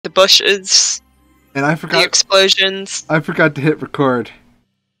bushes, and the explosions. I forgot to hit record.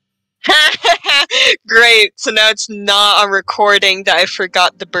 Great, so now it's not a recording that I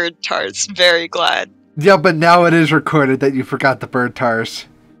forgot the bird tars. Very glad. Yeah, but now it is recorded that you forgot the bird tars.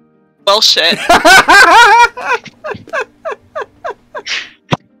 Well, shit.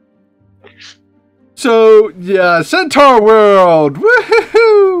 So, yeah, Centaur World!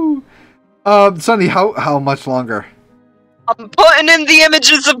 Woohoo! Sunny, how much longer? I'm putting in the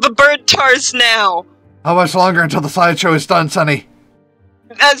images of the bird tars now! How much longer until the slideshow is done, Sunny?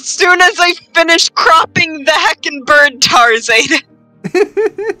 As soon as I finish cropping the heckin' bird tars, Aiden!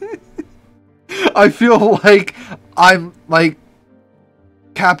 I feel like I'm, like,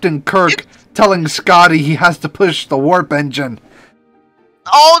 Captain Kirk telling Scotty he has to push the warp engine.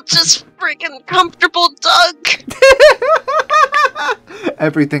 Oh, just freaking comfortable, Doug!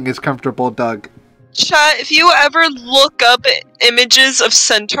 Everything is comfortable, Doug. Chat, if you ever look up images of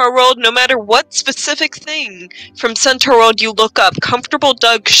Centaur World, no matter what specific thing from Centaur World you look up, Comfortable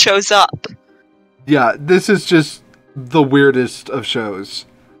Doug shows up. Yeah, this is just the weirdest of shows.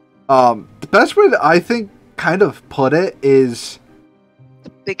 The best way that I think kind of put it is...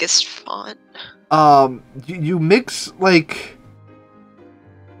 the biggest font. You mix, like...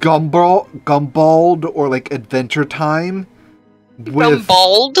 Gumball or like Adventure Time with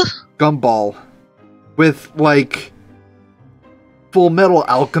Gumball with like Full Metal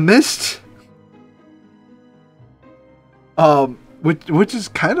Alchemist, which is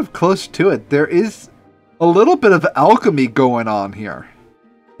kind of close to it. There is a little bit of alchemy going on here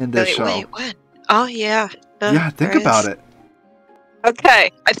in this show. Wait, what? Oh yeah. Yeah, think about it.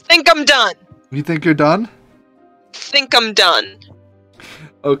 Okay, I think I'm done. You think you're done? Think I'm done.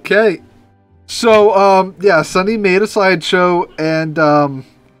 Okay, so, yeah, Sunny made a slideshow, and,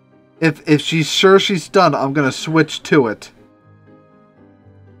 if she's sure she's done, I'm gonna switch to it.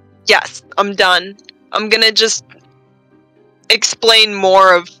 Yes, I'm done. I'm gonna just explain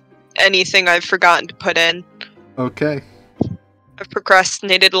more of anything I've forgotten to put in. Okay. I've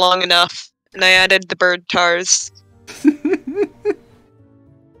procrastinated long enough, and I added the bird tars.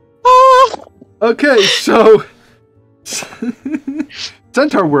 Oh! Okay, so...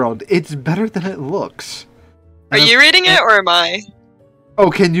 Centaur World, it's better than it looks. Are you reading it, or am I?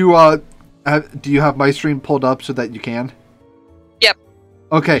 Oh, can you, do you have my stream pulled up so that you can? Yep.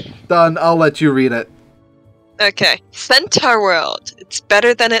 Okay, then I'll let you read it. Okay. Centaur World, it's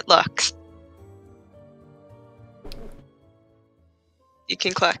better than it looks. You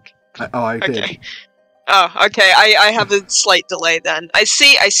can click. I did. Okay. Oh, okay, I have a slight delay then. I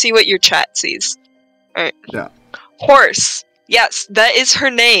see what your chat sees. Alright. Yeah. Horse. Yes, that is her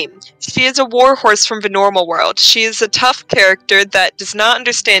name. She is a warhorse from the normal world. She is a tough character that does not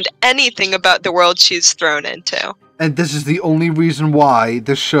understand anything about the world she's thrown into. And this is the only reason why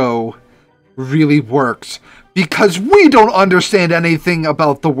the show really works. Because we don't understand anything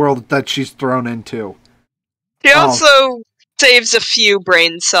about the world that she's thrown into. She also saves a few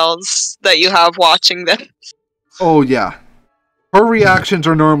brain cells that you have watching them. Oh, yeah. Her reactions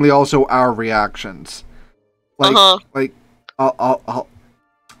are normally also our reactions. Like,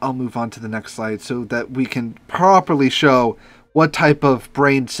 I'll move on to the next slide so that we can properly show what type of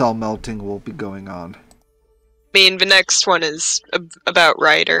brain cell melting will be going on. I mean, the next one is about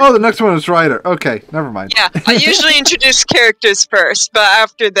Ryder. Oh, the next one is Ryder. Okay, never mind. Yeah, I usually introduce characters first, but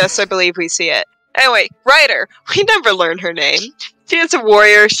after this, I believe we see it. Anyway, Ryder. We never learn her name. She is a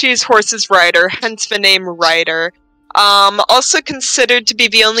warrior. She is Horse's rider, hence the name Ryder. Also considered to be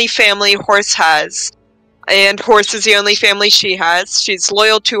the only family Horse has. And Horse is the only family she has. She's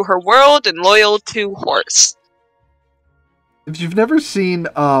loyal to her world and loyal to Horse. If you've never seen,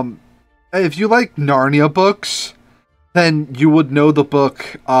 if you like Narnia books, then you would know the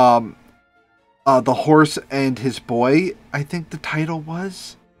book, The Horse and His Boy, I think the title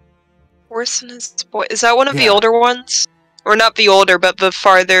was. Horse and His Boy. Is that one of the older ones? Or not the older, but the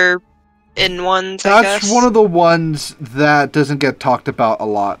farther in ones, I guess? That's one of the ones that doesn't get talked about a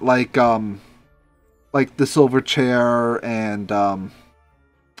lot. Like the Silver Chair and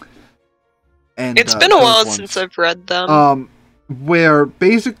it's been a while since I've read them. Where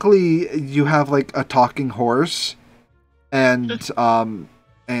basically you have like a talking horse and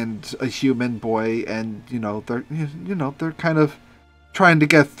and a human boy, and they're kind of trying to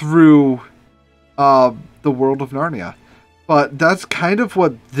get through the world of Narnia. But that's kind of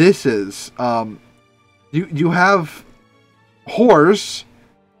what this is. You have Horse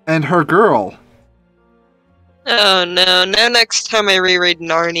and her girl. Oh no, now next time I reread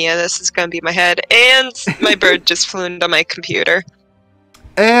Narnia, this is gonna be my head. And my bird just flew into my computer.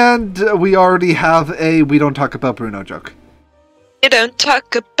 And we already have a We Don't Talk About Bruno joke. We don't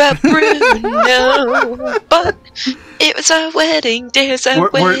talk about Bruno, but it was our wedding day.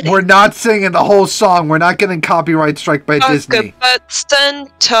 We're not singing the whole song. We're not getting copyright strike by Disney. Talk about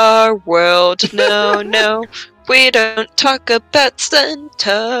Centaur World. No. We don't talk about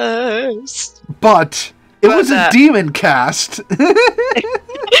centaurs. But it was a Demoncast.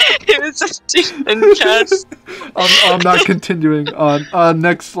 It was a Demoncast. I'm not continuing on.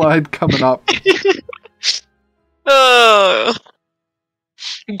 Next slide coming up. Oh.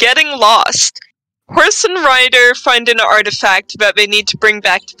 Getting lost. Horse and rider find an artifact that they need to bring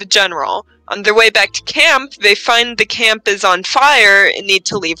back to the general. On their way back to camp, they find the camp is on fire and need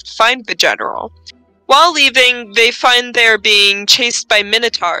to leave to find the general. While leaving, they find they're being chased by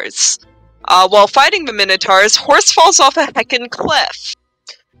minotaurs. While fighting the minotaurs, Horse falls off a heckin' cliff.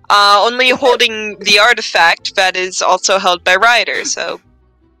 Only holding the artifact that is also held by Ryder, so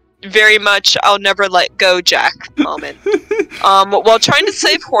very much I'll never let go Jack moment. While trying to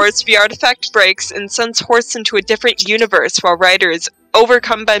save Horse, the artifact breaks and sends Horse into a different universe while Ryder is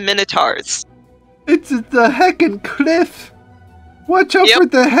overcome by minotaurs. It's the heckin' cliff! Watch out for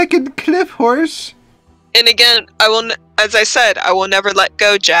the heckin' cliff, Horse! And again, as I said, I will never let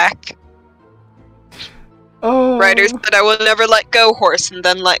go Jack. Oh. Ryder said I will never let go Horse and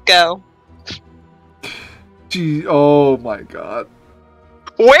then let go. Gee, oh my god.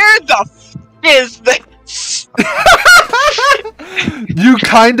 Where the f is this? You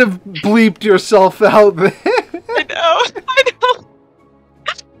kind of bleeped yourself out there. I know.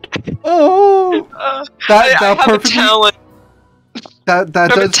 Oh, I have a talent. That I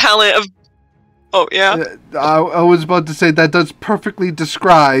have does a talent of. Oh yeah. I was about to say that does perfectly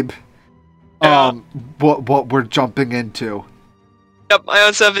describe what we're jumping into. Yep. I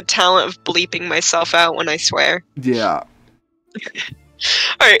also have a talent of bleeping myself out when I swear. Yeah.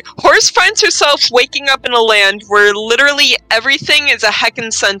 Alright, Horse finds herself waking up in a land where literally everything is a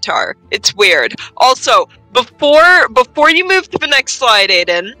heckin' centaur. It's weird. Also, before you move to the next slide,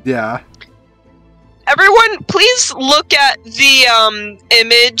 Aiden. Yeah. Everyone, please look at the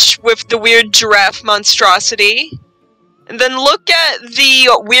image with the weird giraffe monstrosity. And then look at the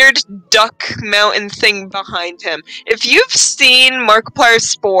weird duck mountain thing behind him. If you've seen Markiplier's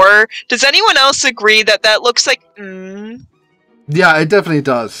Spore, does anyone else agree that that looks like Yeah, it definitely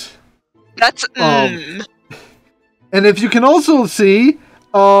does. That's And if you can also see,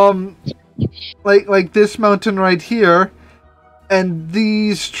 like this mountain right here, and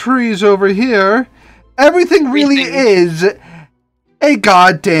these trees over here, everything really is a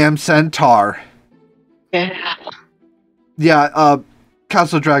goddamn centaur. Yeah. Yeah,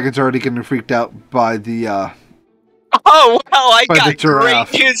 Castle Dragon's already getting freaked out by the, Oh, well, I by got the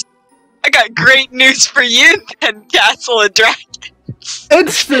giraffe. great news. I got great news for you then, Castle of Dragons.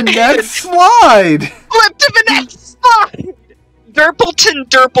 It's the next slide! Flip to the next slide!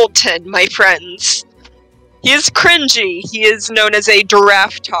 Derpleton, my friends. He is cringy. He is known as a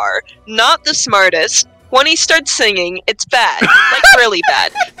giraffe-tar. Not the smartest. When he starts singing, it's bad. Like, really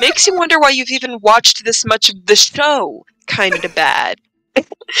bad. Makes you wonder why you've even watched this much of the show. Kinda bad.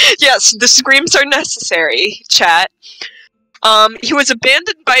 Yes, the screams are necessary, chat. He was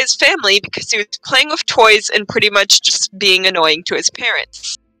abandoned by his family because he was playing with toys and pretty much just being annoying to his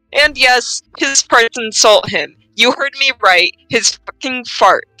parents. And yes, his farts insult him. You heard me right, his fucking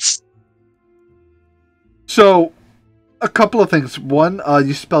farts. So, a couple of things. One,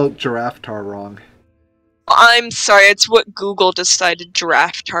 you spelled giraffe-tar wrong. I'm sorry, it's what Google decided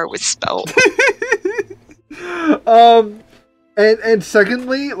giraffe-tar was spelled. And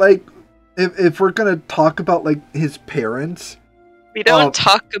secondly, like, if we're gonna talk about, like, his parents... We don't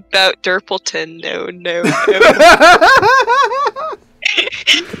talk about Derpleton, no.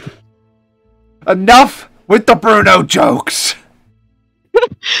 Enough with the Bruno jokes!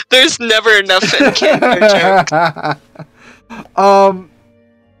 There's never enough in Centaur jokes.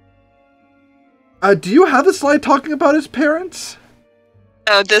 Do you have a slide talking about his parents?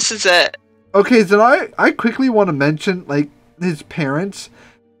 Oh, this is it. Okay, then I quickly want to mention, like, his parents.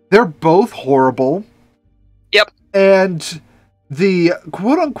 They're both horrible. Yep. And the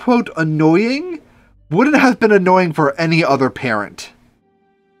quote-unquote annoying wouldn't have been annoying for any other parent.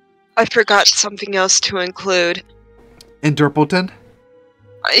 I forgot something else to include. In Derpleton?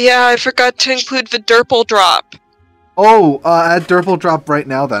 Yeah, I forgot to include the Derple drop. Oh, add Derple drop right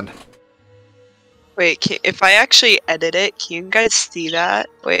now then. Wait, if I actually edit it, can you guys see that?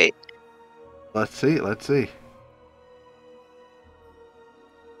 Wait. Let's see.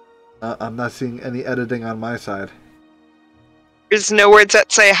 I'm not seeing any editing on my side. There's no words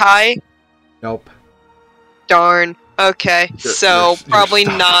that say hi? Nope. Darn. Okay, so probably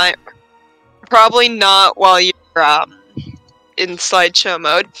not. Probably not while you're in slideshow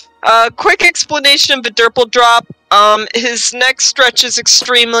mode. Quick explanation of a Derple drop. His neck stretches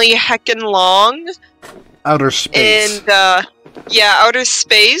extremely heckin' long. Outer space. And, outer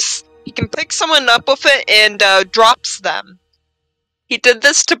space. He can pick someone up with it and drops them. He did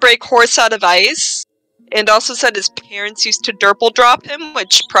this to break horse out of ice, and also said his parents used to Derple drop him,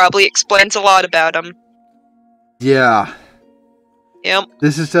 which probably explains a lot about him. Yeah. Yep.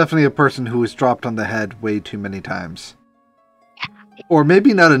 This is definitely a person who was dropped on the head way too many times. Or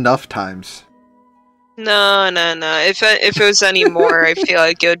maybe not enough times. No. If it was any more, I feel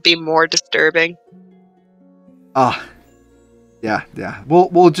like it would be more disturbing. Yeah.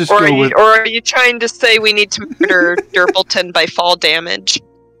 We'll just go with... Or are you trying to say we need to murder Derpleton by fall damage?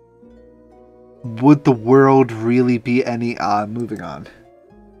 Would the world really be any... moving on.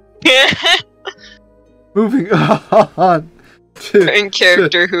 Moving on. A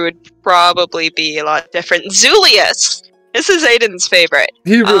character who would probably be a lot different. Zulius! This is Aiden's favorite.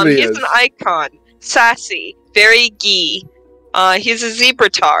 He really is. He's an icon. Sassy. Very gee. He's a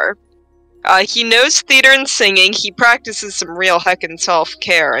Zebratar. He knows theater and singing. He practices some real heckin'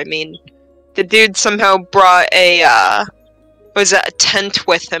 self-care. I mean, the dude somehow brought a tent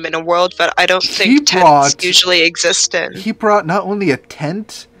with him in a world that I don't think tents usually exist in. He brought not only a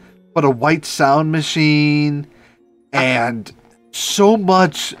tent, but a white sound machine, and so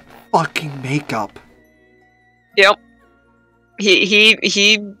much fucking makeup. Yep.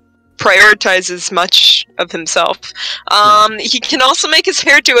 He prioritizes much of himself. He can also make his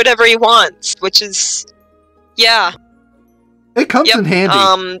hair do whatever he wants, which is... Yeah. It comes in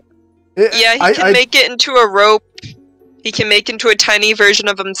handy. He can make it into a rope. He can make into a tiny version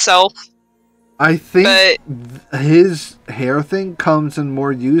of himself. I think his hair thing comes in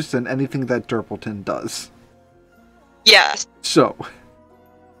more use than anything that Derpleton does. Yes. So.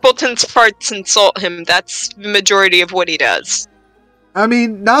 Derpleton's farts insult him. That's the majority of what he does. I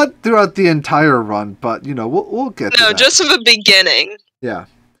mean, not throughout the entire run, but, we'll get to that. No, just in the beginning. Yeah.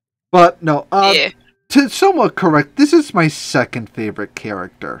 But, no, to somewhat correct, this is my second favorite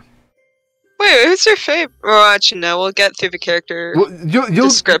character. Wait, who's your favorite? Oh, actually, no, we'll get through the character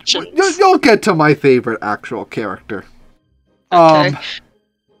descriptions. You'll get to my favorite actual character. Okay.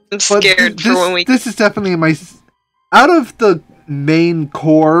 I'm scared for when we... This is definitely my... Out of the main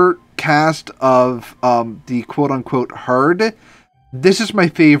core cast of the quote-unquote herd, this is my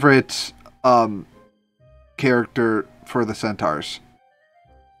favorite character for the Centaurs.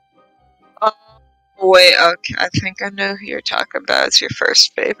 Wait, okay, I think I know who you're talking about. It's your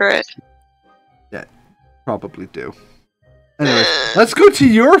first favorite. Yeah, probably do. Anyway, let's go to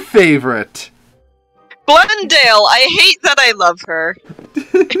your favorite. Glendale! I hate that I love her.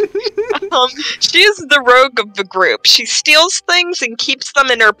 She is the rogue of the group. She steals things and keeps them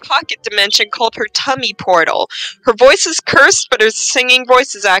in her pocket dimension called her tummy portal. Her voice is cursed, but her singing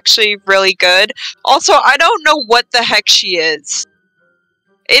voice is actually really good. Also, I don't know what the heck she is.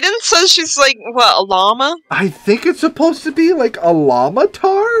 Aiden says she's like, what, a llama? I think it's supposed to be like a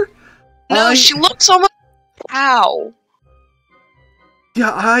llama-tar? No, she looks almost like a cow.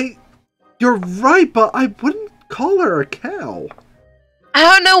 Yeah, you're right, but I wouldn't call her a cow. I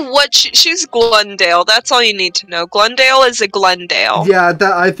don't know what she's Glendale. That's all you need to know. Glendale is a Glendale. Yeah,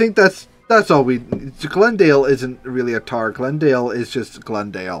 I think that's all we... Glendale isn't really a tar. Glendale is just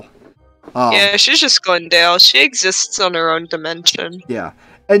Glendale. Yeah, she's just Glendale. She exists on her own dimension. Yeah.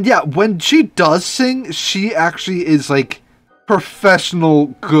 And yeah, when she does sing, she actually is, like, professional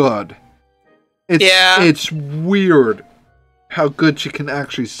good. It's weird how good she can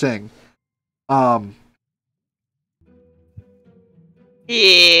actually sing. Yeah.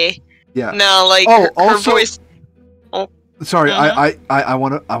 No, like her voice. Oh. Sorry, I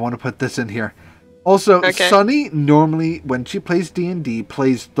want to put this in here. Also, okay. Sunny normally when she plays D&D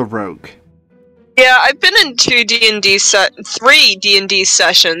plays the rogue. Yeah, I've been in 3 D&D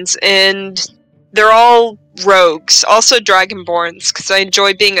sessions, and they're all rogues. Also Dragonborns, because I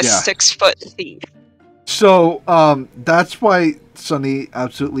enjoy being a 6-foot thief. So, that's why Sunny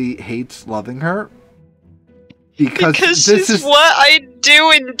absolutely hates loving her. Because this is what I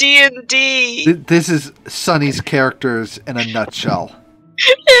do in D&D. This is Sunny's characters in a nutshell.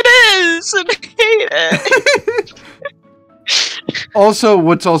 It is, and I hate it. Also,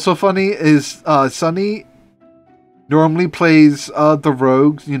 what's also funny is Sunny normally plays the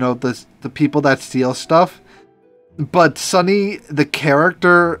rogues, the people that steal stuff. But Sunny, the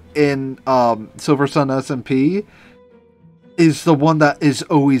character in Silver Sun SMP, is the one that is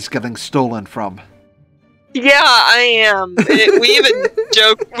always getting stolen from. Yeah, I am. We even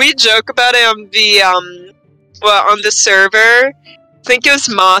joke about it on the on the server. think it was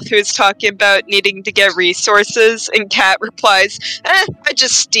Moth who was talking about needing to get resources, and Cat replies, I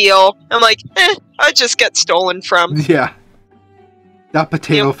just steal. I'm like, I just get stolen from. Yeah. That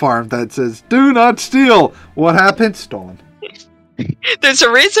potato farm that says, do not steal. What happened? Stolen. There's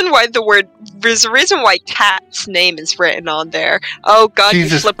a reason why Cat's name is written on there. Oh god,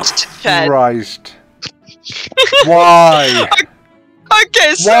 Jesus you flipped to Ched. Christ. Why?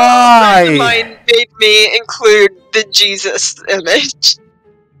 Okay, so Why? mine made me include the Jesus image.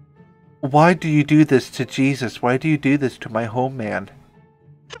 Why do you do this to Jesus? Why do you do this to my home man?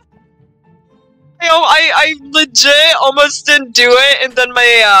 You know, I legit almost didn't do it, and then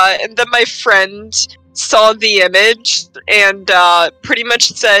my friend saw the image and pretty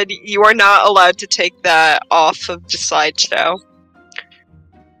much said, you are not allowed to take that off of the slideshow.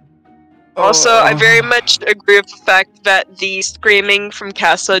 Also, I very much agree with the fact that the screaming from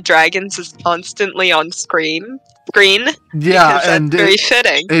Castle of Dragons is constantly on screen. Yeah, and that's very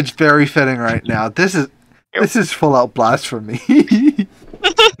fitting. It's very fitting right now. This is full out blasphemy.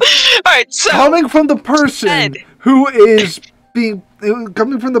 Alright, so coming from the person who's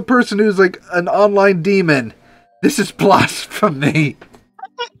like an online demon, this is blasphemy.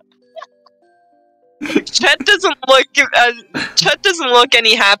 Chet doesn't look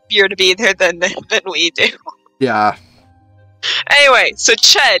any happier to be there than we do. Yeah. Anyway, so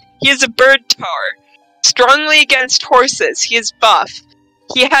Ched, he is a bird tar. Strongly against horses, he is buff.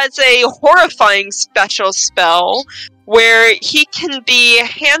 He has a horrifying special spell where he can be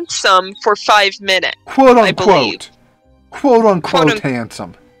handsome for 5 minutes. Quote unquote. Quote unquote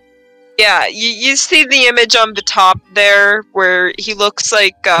handsome. Yeah, you see the image on the top there where he looks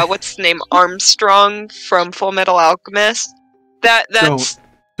like, what's the name, Armstrong from Full Metal Alchemist? That's...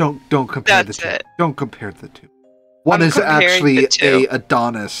 Don't compare the two. It. Don't compare the two. One is actually a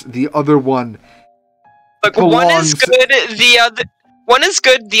Adonis. The other one belongs... One is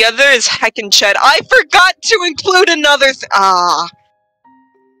good, the other is heckin' Ched. I forgot to include another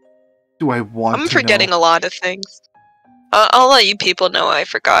Do I want to I'm forgetting a lot of things. I'll let you people know I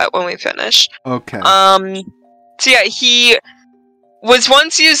forgot when we finish. Okay. So yeah, he was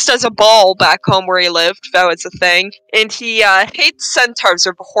once used as a ball back home where he lived. That was a thing. And he hates centaurs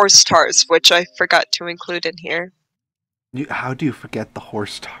or horse tars, which I forgot to include in here. How do you forget the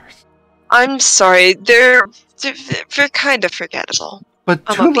horse tars? I'm sorry, they're kind of forgettable. But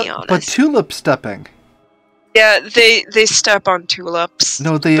I'm gonna be honest. But tulip stepping. Yeah, they step on tulips.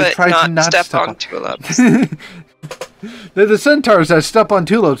 No, they try to not step on tulips. They're the centaurs that step on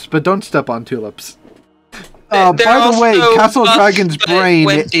tulips, but don't step on tulips. By the way, Castle Dragon's brain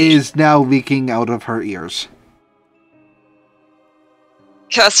is now leaking out of her ears.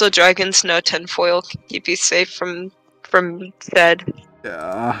 Castle Dragon's no tinfoil can keep you safe from Ched.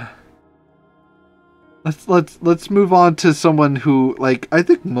 Yeah. Let's move on to someone who, like, I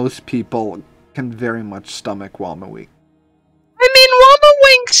think most people can very much stomach Wamawink. I mean,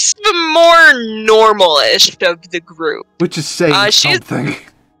 Wamawink's the more normal-ish of the group. Which is saying something.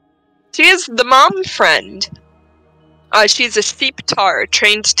 She is the mom friend. She's a sheep tar,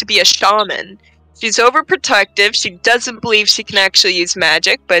 trained to be a shaman. She's overprotective, she doesn't believe she can actually use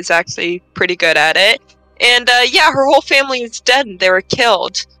magic, but is actually pretty good at it. And, yeah, her whole family is dead and they were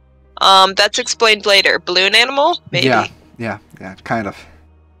killed. That's explained later. Balloon animal? Maybe. Yeah, kind of.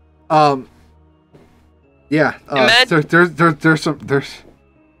 Yeah, there's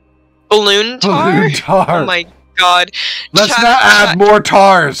Balloon tar? Balloon tar. Oh my god. Let's not add more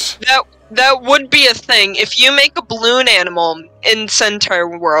tars! That would be a thing. If you make a balloon animal in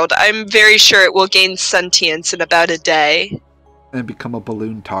Centaur world, I'm very sure it will gain sentience in about a day. And become a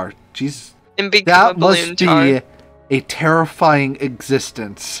balloon tar. Jesus. And become a balloon tar. That must be a terrifying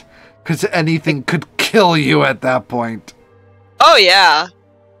existence. Because anything could kill you at that point. Oh, yeah.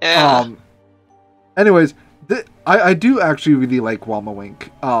 Yeah. Anyways, I do actually really like Wamawink.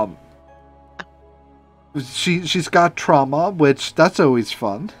 She's got trauma, which that's always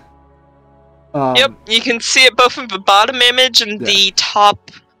fun. Yep, you can see it both in the bottom image and the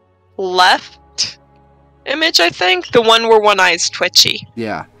top left image, I think. The one where one eye is twitchy.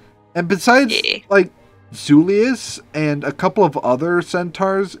 Yeah. And besides, like, Zulius and a couple of other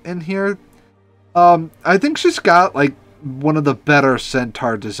centaurs in here, I think she's got, like, one of the better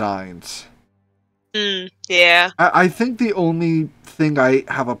centaur designs. Yeah. I think the only thing I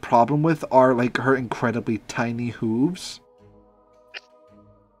have a problem with are, like, her incredibly tiny hooves.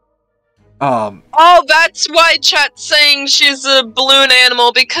 Oh, that's why chat's saying she's a balloon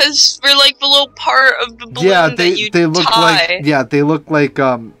animal, because they're like the little part of the balloon that you look tie. They look like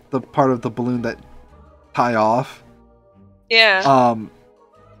the part of the balloon that tie off. Yeah.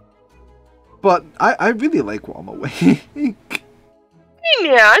 But I really like Wamawink.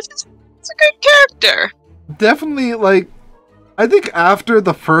 Yeah, it's a good character. Definitely, like, I think after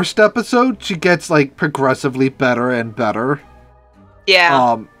the first episode, she gets, like, progressively better and better.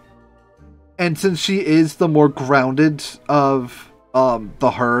 Yeah. And since she is the more grounded of,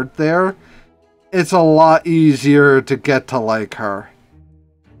 the herd there, it's a lot easier to get to like her.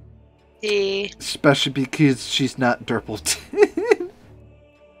 Especially because she's not Durpleton.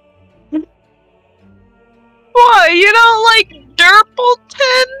 What? You don't like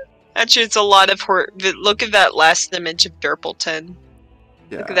Durpleton? Actually, it's a lot of look at that last image of Durpleton.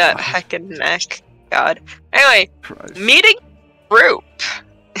 Yeah. Look at that heckin' neck. God. Anyway, Christ. Meeting group.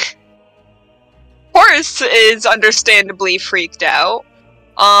 Horace is understandably freaked out.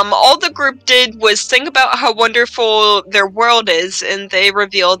 All the group did was think about how wonderful their world is, and they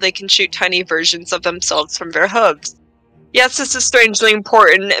reveal they can shoot tiny versions of themselves from their hooves. Yes, this is strangely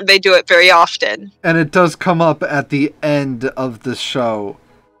important, and they do it very often. And it does come up at the end of the show.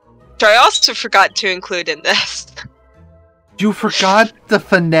 Which I also forgot to include in this. You forgot the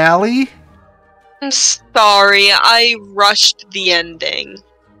finale? I'm sorry, I rushed the ending.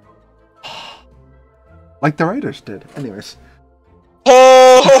 Like the writers did. Anyways.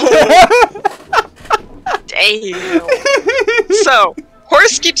 Oh! Damn. So,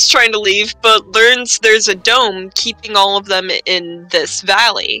 Horace keeps trying to leave, but learns there's a dome keeping all of them in this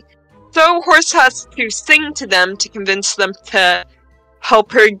valley. So, Horace has to sing to them to convince them to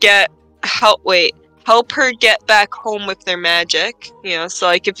help her get back home with their magic. You know, so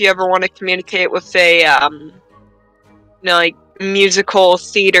like if you ever want to communicate with a, like musical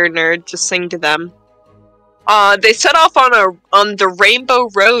theater nerd, just sing to them. They set off on the Rainbow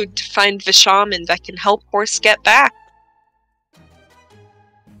Road to find the shaman that can help Horace get back.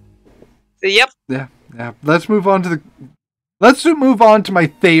 So, yep. Yeah. Let's move on to my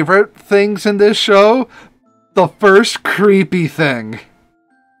favorite things in this show. The first creepy thing.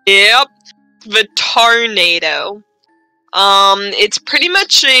 Yep. The tornado. It's pretty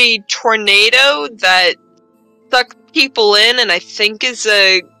much a tornado that sucks people in, and I think is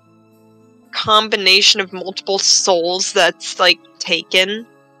a combination of multiple souls that's, like, taken.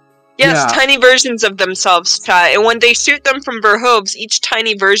 Yes, yeah. Tiny versions of themselves, chat. And when they shoot them from their hooves, each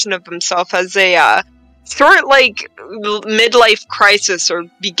tiny version of themselves has a, short, like, midlife crisis or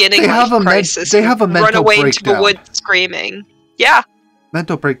beginning life crisis. They have a mental run away breakdown. Into the woods screaming. Yeah.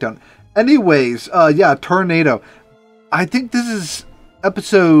 Mental breakdown. Anyways, tornado. I think this is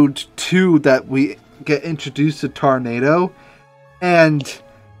episode 2 that we get introduced to tornado. And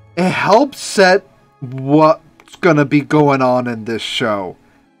it helps set what's gonna be going on in this show.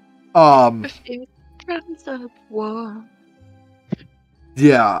 Yeah,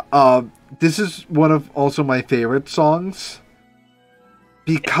 this is one of also my favorite songs.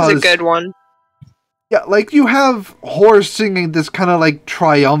 Because it's a good one. Yeah, like you have Horace singing this kind of like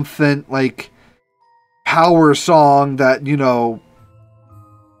triumphant, like power song that, you know,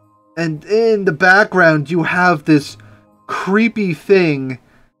 and in the background you have this creepy thing.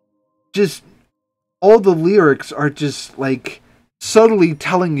 Just all the lyrics are just like subtly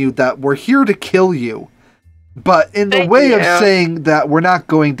telling you that we're here to kill you, but in the way of saying that we're not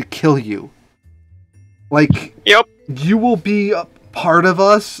going to kill you. Like, yep, you will be a part of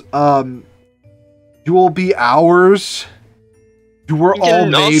us. You will be ours. You were all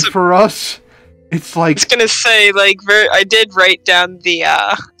made for us. It's like, I was gonna say, like, I did write down the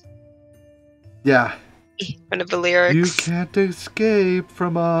yeah, one of the lyrics. You can't escape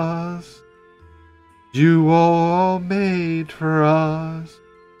from us. You were all made for us.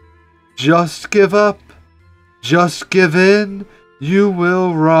 Just give up. Just give in. You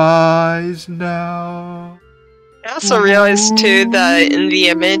will rise now. I also realized, too, that in the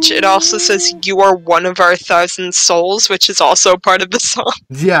image, it also says, you are one of our 1,000 souls, which is also part of the song.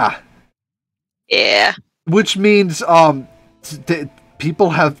 Yeah. Yeah. Which means, people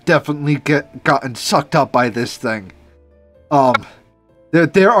have definitely gotten sucked up by this thing.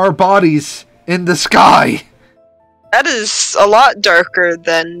 There are bodies in the sky. That is a lot darker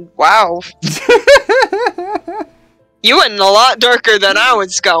than, wow. You went a lot darker than I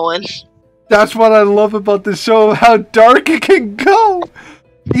was going. That's what I love about the show, how dark it can go.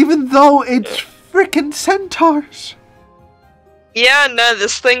 Even though it's frickin' centaurs. Yeah, no,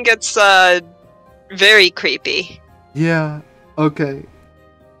 this thing gets, very creepy. Yeah, okay.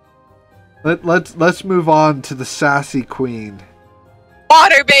 Let's move on to the sassy queen.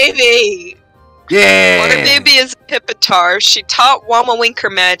 Water Baby! Yeah! Water Baby is a Hippitar. She taught Wama Winker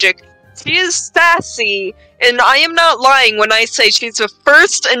magic. She is sassy, and I am not lying when I say she's the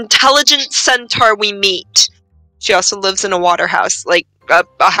first intelligent centaur we meet. She also lives in a water house, like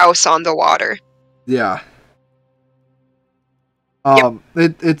a house on the water. Yeah.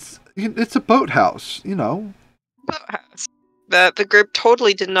 It's a boathouse, you know. Boathouse. That the group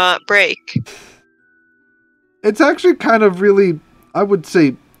totally did not break. It's actually kind of really, I would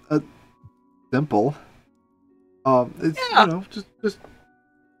say, simple. It's Yeah. just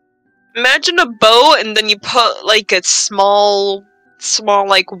Imagine a boat, and then you put like a small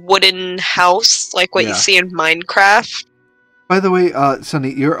like wooden house, like what you see in Minecraft. By the way,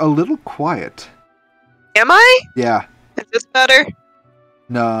 Sunny, you're a little quiet. Am I? Yeah. Is this better?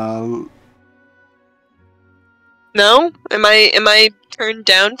 No. No? Am I turned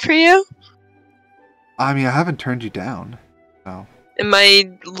down for you? I mean, I haven't turned you down. No. Am I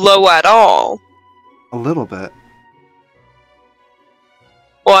low at all? A little bit.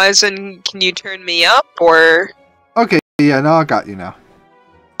 Well, as in, can you turn me up, or? Okay, yeah, no, I got you now.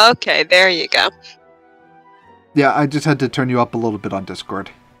 Okay, there you go. Yeah, I just had to turn you up a little bit on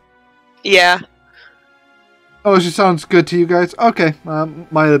Discord. Yeah. Oh, she sounds good to you guys? Okay,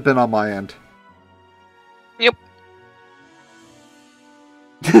 might have been on my end. Yep.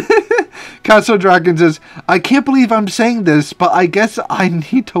 Castle Dragon says, I can't believe I'm saying this, but I guess I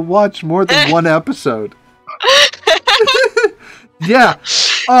need to watch more than one episode. Yeah.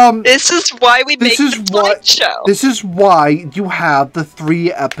 This is why we make the slideshow. This is why you have the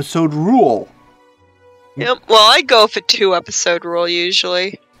 3-episode rule. Yep. Well, I go for 2-episode rule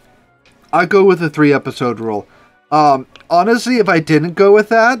usually. I go with the 3-episode rule. Honestly, if I didn't go with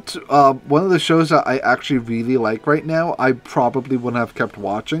that, one of the shows that I actually really like right now, I probably wouldn't have kept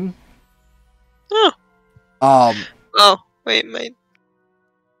watching. Oh. Oh, wait,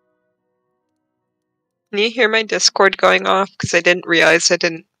 Can you hear my Discord going off? Because I didn't realize I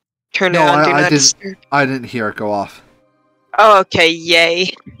didn't turn it on. I didn't hear it go off. Oh, okay,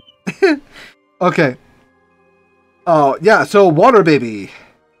 yay. Okay. Oh, yeah, so Water Baby.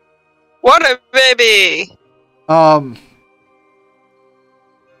 Water Baby!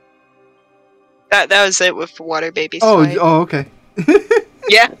 That was it with Water Baby. Oh, okay.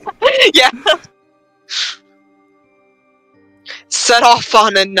 Yeah. Yeah. Set off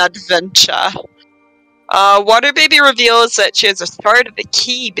on an adventure. Water Baby reveals that she has a shard of a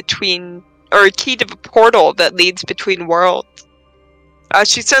key to the portal that leads between worlds.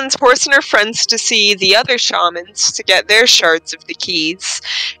 She sends Horse and her friends to see the other shamans to get their shards of the keys,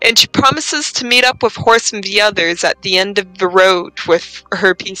 and she promises to meet up with Horse and the others at the end of the road with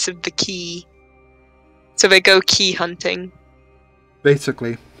her piece of the key. So they go key hunting.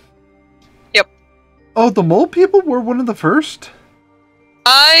 Basically. Yep. Oh, the mole people were one of the first?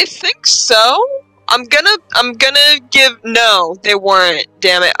 I think so. I'm gonna give... No, they weren't.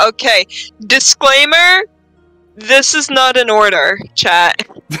 Damn it. Okay. Disclaimer. This is not an order, chat.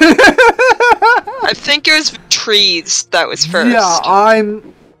 I think it was trees that was first. Yeah,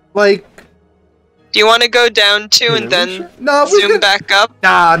 I'm... like... Do you want to go down to and then zoom back up?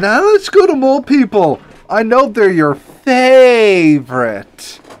 Nah, let's go to mole people. I know they're your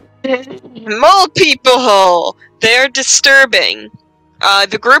favorite. Mole people! They're disturbing.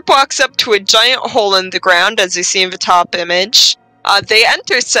 The group walks up to a giant hole in the ground, as you see in the top image. They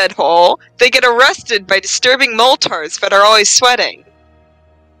enter said hole. They get arrested by disturbing moltars that are always sweating.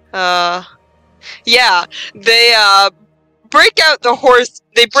 Yeah, they break out the horse.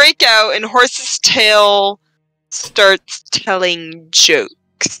 They break out, and Horse's tail starts telling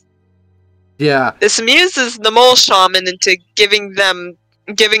jokes. Yeah. This amuses the mole shaman into giving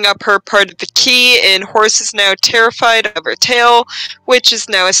up her part of the key, and Horse is now terrified of her tail, which is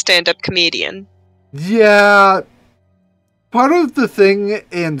now a stand-up comedian. Yeah. Part of the thing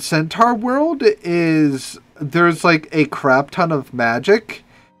in Centaur world is there's like a crap ton of magic,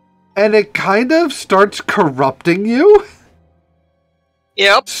 and it kind of starts corrupting you.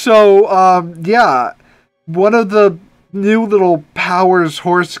 Yep. So, yeah. One of the new little powers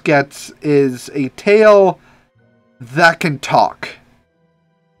Horse gets is a tail that can talk.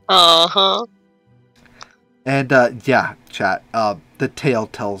 Uh-huh. And, yeah, chat, the tail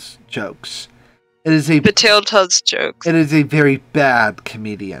tells jokes. The tail tells jokes. It is a very bad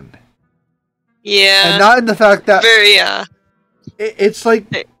comedian. Yeah. And not in the fact that... Very, It's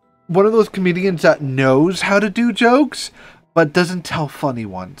like one of those comedians that knows how to do jokes, but doesn't tell funny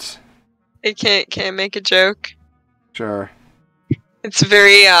ones. It can't make a joke. Sure. It's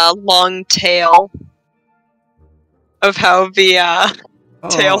very, long tail of how the,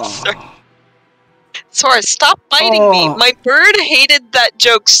 tail starts. Sora, stop biting me! My bird hated that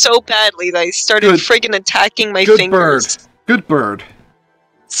joke so badly that he started friggin' attacking my fingers. Good bird.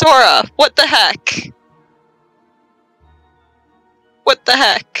 Sora, what the heck? What the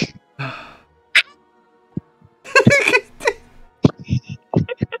heck?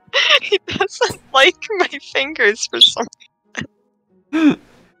 He doesn't like my fingers for some reason.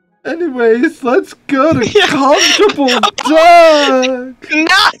 Anyways, let's go to Yeah. Comfortable Doug!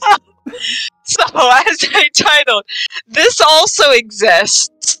 No! So, as I titled, this also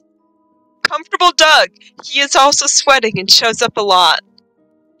exists. Comfortable Doug. He is also sweating and shows up a lot.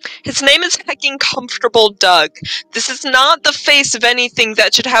 His name is hecking Comfortable Doug. This is not the face of anything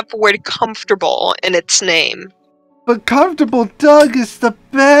that should have the word comfortable in its name. But Comfortable Doug is the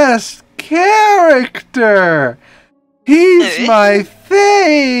best character! He's my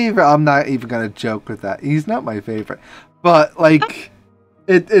favorite! I'm not even gonna joke with that. He's not my favorite. But, like,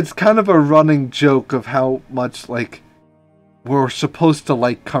 it's kind of a running joke of how much, like, we're supposed to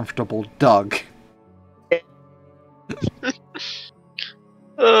like Comfortable Doug.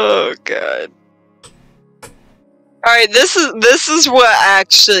 Oh god. Alright, this is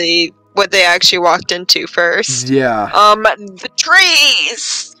what they actually walked into first. Yeah. The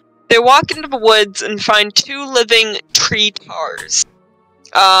trees! They walk into the woods and find 2 living tree tars.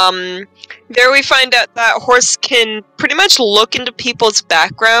 There we find out that horse can pretty much look into people's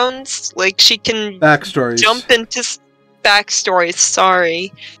backgrounds. Like, she can Backstories. jump into backstories,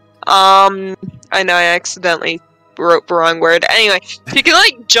 sorry. I know I accidentally wrote the wrong word. Anyway, you can,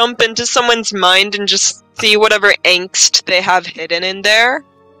 like, jump into someone's mind and just see whatever angst they have hidden in there.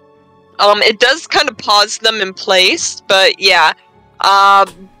 It does kind of pause them in place, but yeah.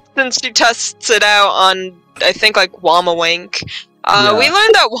 Since she tests it out on, I think, like, Wamawink, we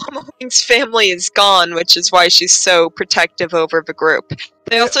learned that Wamawink's family is gone, which is why she's so protective over the group.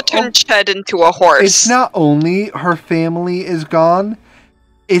 They also turned Ched into a horse. It's not only her family is gone,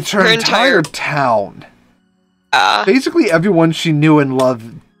 it's her entire town. Basically everyone she knew and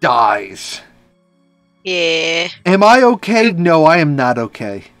loved dies. Yeah. Am I okay? No, I am not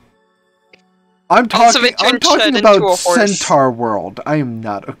okay. I'm talking about Centaur world. I am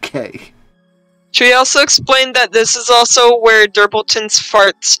not okay. Should we also explain that this is also where Durbleton's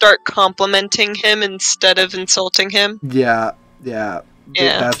farts start complimenting him instead of insulting him? Yeah.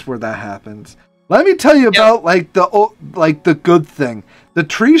 That's where that happens. Let me tell you about the good thing. The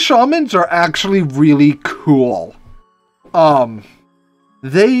tree shamans are actually really cool.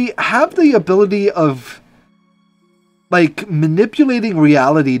 They have the ability of manipulating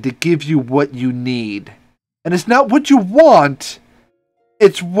reality to give you what you need. And it's not what you want,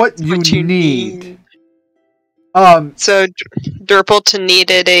 it's what you need. So Durbleton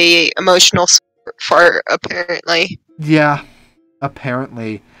needed a emotional fart, apparently. Yeah,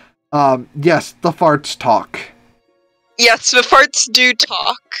 apparently. Yes, the farts talk. Yes, the farts do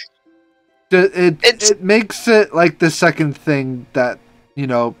talk. It makes it like the second thing that,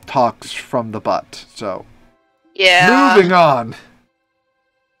 talks from the butt, so... Yeah. Moving on.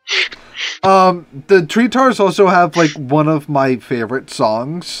 The Tree Tars also have one of my favorite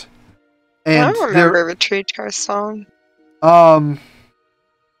songs. And I don't remember the Tree Tar song.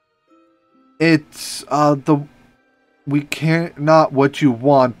 It's we care not what you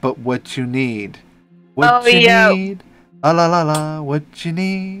want, but what you need. What you need. La la la la, what you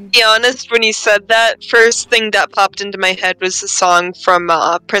need. To be honest, when you said that, first thing that popped into my head was the song from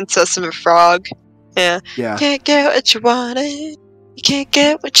Princess and the Frog. Yeah. Can't get what you wanted. You can't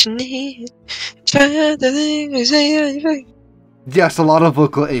get what you need. Try the thing you say. Yes, a lot of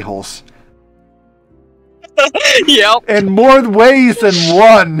vocal a-holes. Yep. In more ways than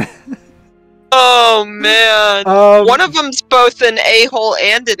one. Oh man. One of them's both an a-hole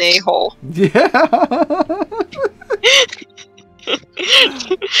and an a-hole. Yeah.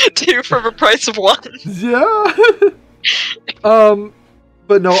 2 for the price of 1. Yeah.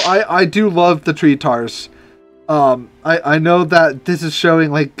 But no, I do love the Tree Tars. I know that this is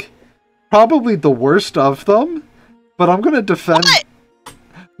showing probably the worst of them, but I'm gonna defend. What?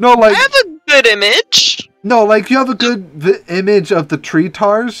 No, I have a good image. No, you have a good image of the Tree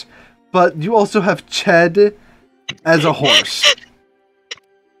Tars, but you also have Ched as a horse.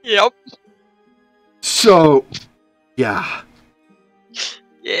 Yep. So, yeah.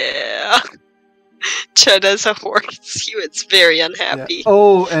 Yeah. Ched as a horse. He was very unhappy. Yeah.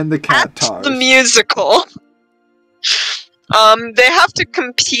 Oh, and the cat tars. The musical. They have to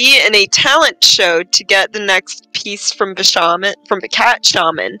compete in a talent show to get the next piece from the cat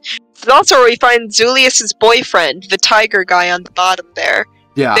shaman. This is also where we find Zulius's boyfriend, the tiger guy on the bottom there.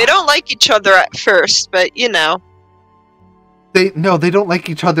 Yeah. They don't like each other at first, but They don't like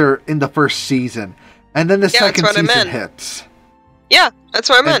each other in the first season. And then the second season hits. Yeah, that's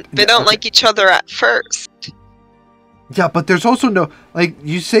what I meant. They don't like each other at first. Yeah, but there's also no...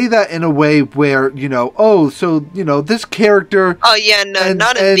 you say that in a way where, this character... Oh, yeah, no,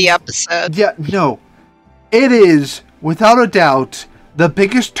 not in the episode. Yeah, no. It is, without a doubt, the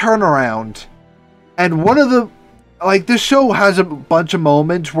biggest turnaround. And one of the like this show has a bunch of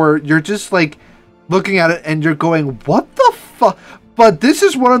moments where you're just like looking at it and you're going, what the fuck? But this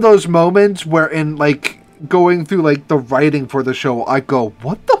is one of those moments where in like going through like the writing for the show, I go,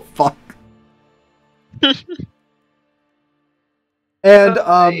 what the fuck? And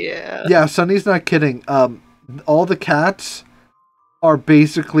yeah, Sunny's not kidding. All the cats are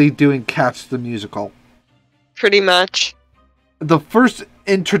basically doing Cats the Musical. Pretty much. The first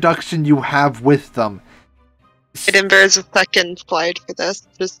introduction you have with them. There's a second slide for this,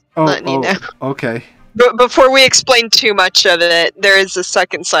 just letting you know. Okay. But before we explain too much of it, there is a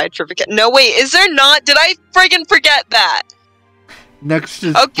second slide for Cat. No, wait, is there not? Did I friggin' forget that? Next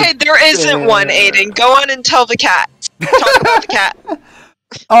is okay, there isn't one, Aiden. Go on and tell the cat. Talk about the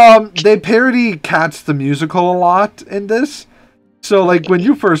cat. They parody Cats the Musical a lot in this. So, like, when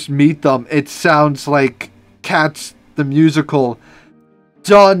you first meet them, it sounds like Cats the Musical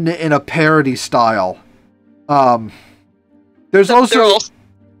done in a parody style. There's also...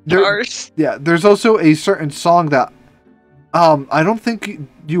 there's also a certain song that I don't think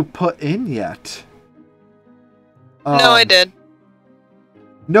you put in yet. No, I did.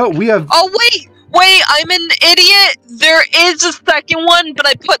 No, we have... Oh, wait, I'm an idiot! There is a second one, but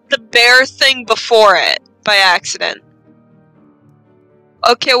I put the bear thing before it by accident.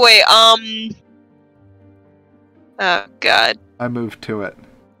 Okay, wait, oh, God. I moved to it.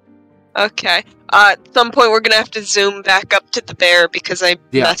 Okay. At some point, we're gonna have to zoom back up to the bear because I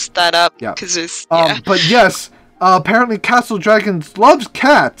messed that up. Yeah. It's, but yes, apparently Castle Dragons loves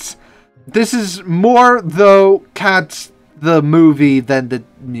cats. This is more, though, Cats the movie than the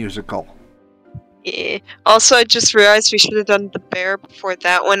musical. Yeah. Also, I just realized we should have done the bear before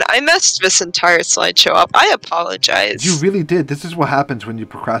that one. I messed this entire slideshow up. I apologize. You really did. This is what happens when you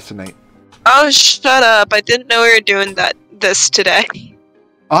procrastinate. Oh, shut up. I didn't know we were doing this today.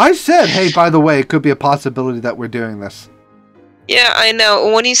 I said, hey, by the way, it could be a possibility that we're doing this. Yeah, I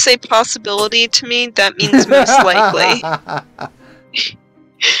know. When you say possibility to me, that means most likely.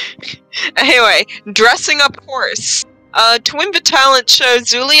 Anyway, dressing up horse. To win the talent show,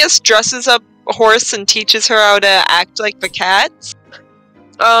 Zulius dresses up a horse and teaches her how to act like the cats.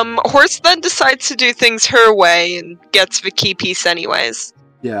 Horse then decides to do things her way and gets the key piece anyways.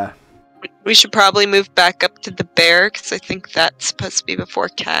 Yeah. We should probably move back up to the bear, because I think that's supposed to be before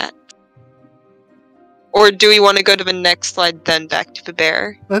cat. Or do we want to go to the next slide, then back to the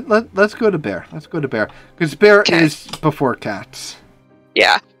bear? Let's go to bear. Let's go to bear. Because bear is before cats.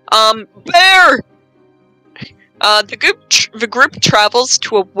 Yeah. Bear! The group travels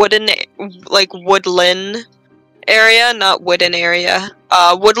to a woodland area, not wooden area.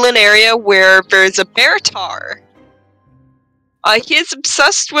 Woodland area where there's a bear tar. He is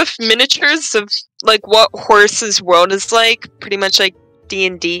obsessed with miniatures of, like, what Horse's world is like. Pretty much like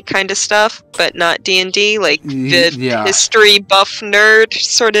D&D kind of stuff, but not D&D. Like, the history buff nerd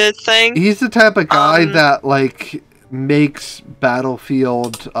sort of thing. He's the type of guy that, like, makes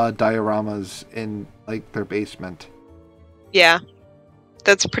battlefield dioramas in, like, their basement. Yeah.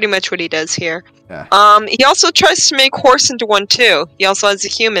 That's pretty much what he does here. Yeah. He also tries to make Horse into one, too. He also has a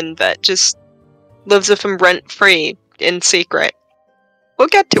human that just lives with him rent-free. In secret. We'll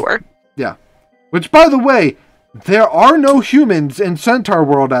get to her. Yeah. Which, by the way, there are no humans in Centaur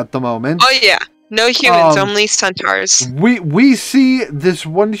world at the moment. Oh, yeah. No humans, only centaurs. We see this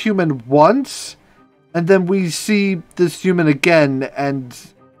one human once, and then we see this human again, and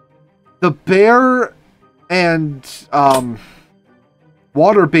the bear and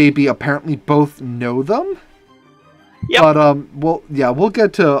Water Baby apparently both know them. Yep. But, we'll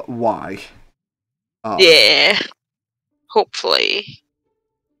get to why. Yeah. Hopefully.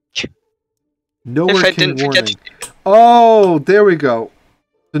 Nowhere King warning. Oh, there we go.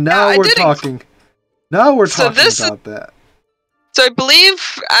 So now we're talking. Now we're talking about that. So I believe,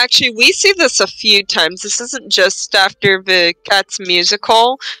 actually, we see this a few times. This isn't just after the Cats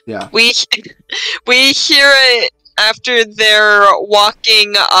musical. Yeah. We hear it after they're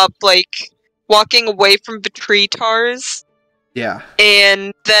walking away from the tree tars. Yeah.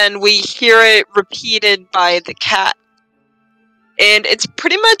 And then we hear it repeated by the cat. And it's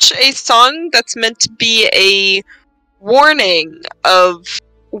pretty much a song that's meant to be a warning of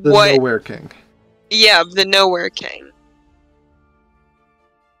the Nowhere King. Yeah, the Nowhere King.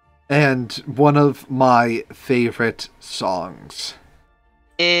 And one of my favorite songs.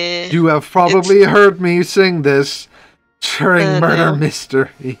 You have probably heard me sing this during Murder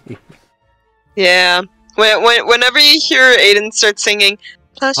Mystery. Yeah. Whenever you hear Aiden start singing,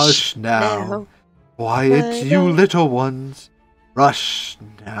 Hush now. Quiet, you little ones. Rush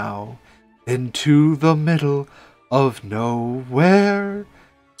now into the middle of nowhere.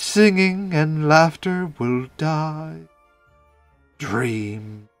 Singing and laughter will die.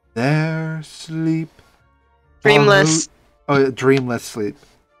 Dream their sleep. Dreamless. Dreamless sleep.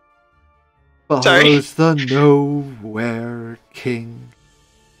 Sorry. Follows the nowhere king.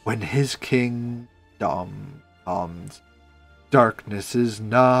 When his kingdom comes, darkness is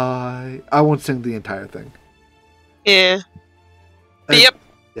nigh. I won't sing the entire thing. Yeah. Yep.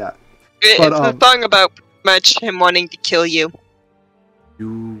 Yeah. It's a song about pretty much him wanting to kill you.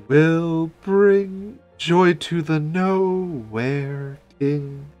 You will bring joy to the nowhere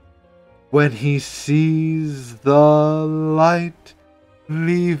king when he sees the light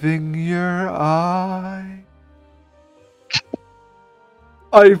leaving your eye.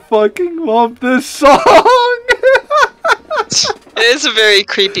 I fucking love this song! It is a very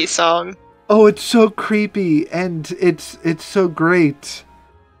creepy song. Oh, it's so creepy and it's so great.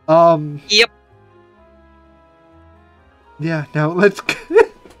 Yep. Yeah, now let's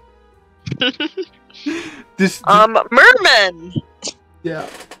Mermen! Yeah.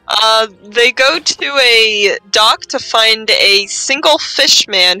 They go to a dock to find a single fish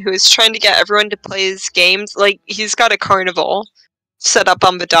man who is trying to get everyone to play his games. Like, he's got a carnival set up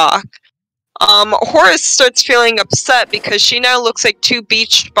on the dock. Horace starts feeling upset because she now looks like two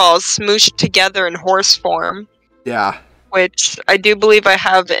beach balls smooshed together in horse form. Yeah. Which I do believe I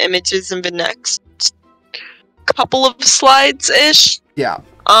have images in the next couple of slides-ish. Yeah.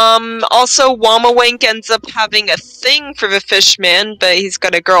 Also, Wamawink ends up having a thing for the fishman, but he's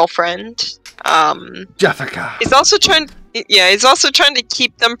got a girlfriend. Jessica. He's also trying to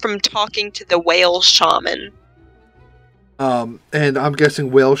keep them from talking to the whale shaman. And I'm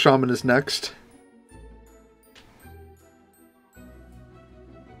guessing whale shaman is next.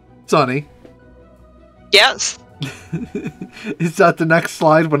 Sonny. Yes. Is that the next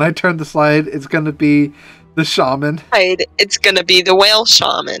slide? When I turn the slide, it's gonna be the shaman. Right, it's gonna be the whale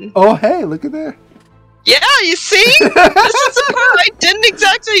shaman. Oh, hey, look at there. Yeah, you see? This is the part I didn't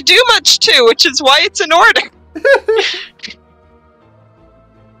exactly do much to, which is why it's in order.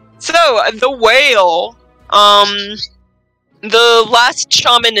 So, the whale, the last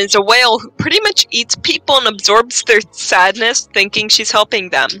shaman is a whale who pretty much eats people and absorbs their sadness, thinking she's helping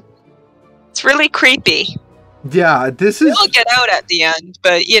them. It's really creepy. Yeah, this is... They'll get out at the end,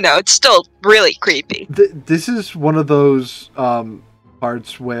 but, you know, it's still really creepy. This is one of those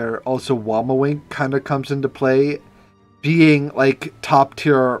parts where also Wamawink kind of comes into play, being, like,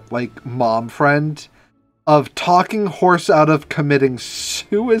 top-tier, like, mom friend of talking Horse out of committing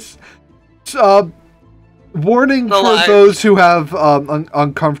suicide. Warning for those who have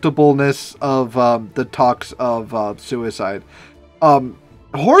uncomfortableness of the talks of suicide.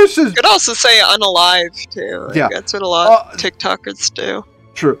 Horse is... You could also say unalive, too. Like, yeah. That's what a lot of TikTokers do.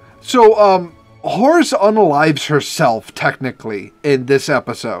 True. So, Horse unalives herself, technically, in this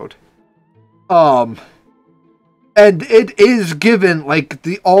episode. And it is given, like,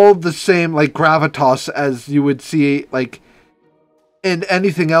 all the same, like, gravitas as you would see, like, in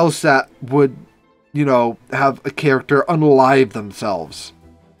anything else that would, you know, have a character unalive themselves.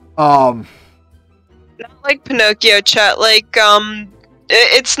 Not like Pinocchio, chat. Like,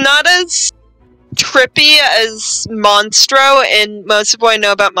 it's not as trippy as Monstro, and most of what I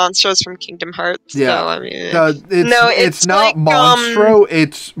know about Monstro is from Kingdom Hearts. Yeah. So, I mean, it's not like, Monstro,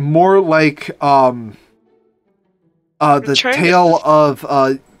 it's more like, the tale of,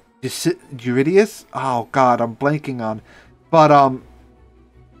 Eurydice? Oh god, I'm blanking on.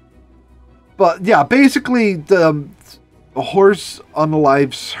 But yeah, basically, the Horse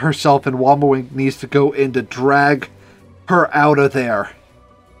unalives herself, and Wamawink needs to go in to drag her out of there.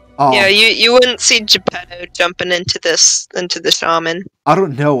 Yeah, you wouldn't see Geppetto jumping into the shaman. I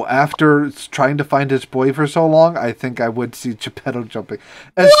don't know. After trying to find his boy for so long, I think I would see Geppetto jumping.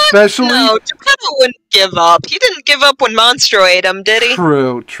 Especially... What? No, Geppetto wouldn't give up. He didn't give up when Monstro ate him, did he?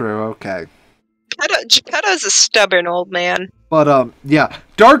 True, okay. Geppetto's a stubborn old man. But, yeah.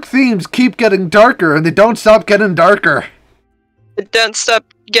 Dark themes keep getting darker, and they don't stop getting darker. They don't stop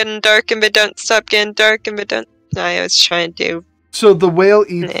getting dark, and they don't stop getting dark, and they don't... I was trying to... So the whale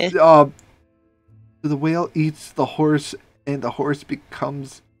eats... the whale eats the horse, and the horse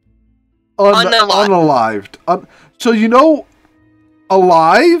becomes... unalived. So, you know...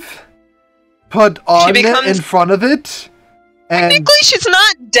 Alive? Put on in front of it... And technically, she's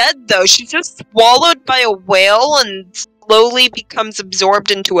not dead, though. She's just swallowed by a whale and slowly becomes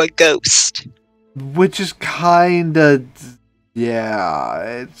absorbed into a ghost. Which is kind of... Yeah,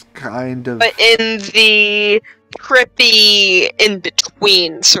 it's kind of... But in the trippy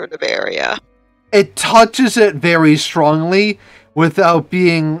in-between sort of area. It touches it very strongly without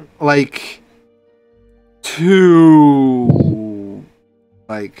being, like, too...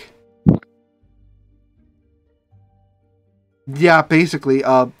 Like, yeah, basically.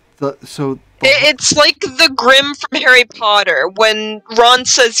 It's like the Grimm from Harry Potter when Ron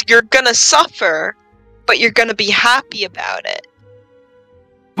says you're gonna suffer, but you're gonna be happy about it.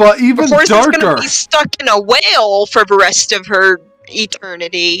 But even Horse darker. is gonna be stuck in a whale for the rest of her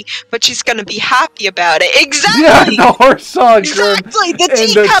eternity, but she's gonna be happy about it. Exactly. Yeah, the horse saw Grimm. Exactly. The in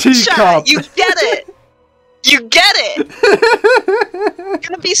teacup the shot. teacup. You get it. You get it. You're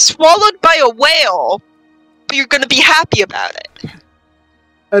gonna be swallowed by a whale, but you're gonna be happy about it.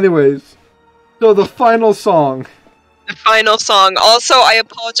 Anyways, so the final song. The final song. Also, I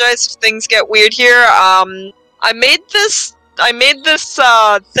apologize if things get weird here. I made this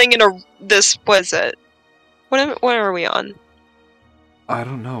thing in this was it? What are we on? I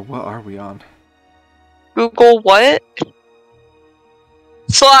don't know. What are we on? Google what?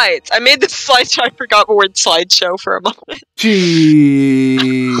 Slides. I made this slideshow. I forgot the word slideshow for a moment. Gee.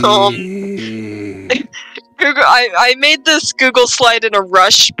 Google. I made this Google slide in a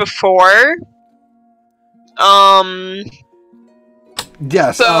rush before.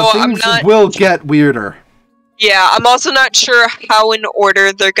 Yes. So things will get weirder. Yeah, I'm also not sure how in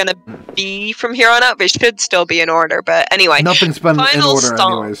order they're gonna be from here on out. They should still be in order, but anyway. Nothing's been in order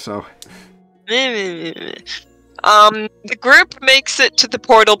song. anyway, so. The group makes it to the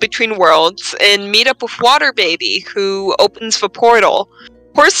portal between worlds and meet up with Water Baby, who opens the portal.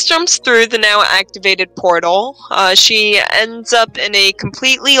 Horse jumps through the now activated portal. She ends up in a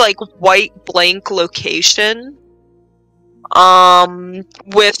completely, white blank location.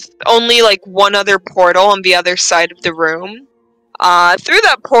 With only, one other portal on the other side of the room. Through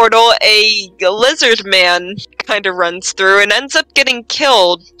that portal, a lizard man kind of runs through and ends up getting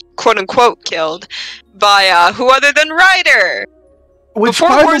killed, quote-unquote killed, by, who other than Ryder! Which, Before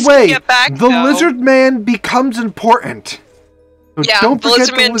by the way, back, the lizard man becomes important. So yeah, don't forget the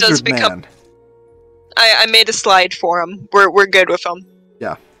lizard man does become... man. I made a slide for him. We're good with him.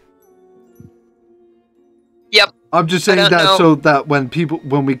 Yeah. Yep. I'm just saying that so that when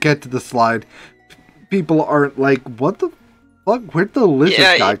we get to the slide, people aren't like, what the fuck? Where'd the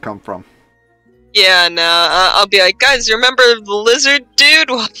lizard guy come from? Yeah, no, I'll be like, guys, you remember the lizard dude?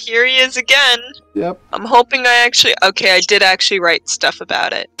 Well, here he is again. Yep. I'm hoping I did actually write stuff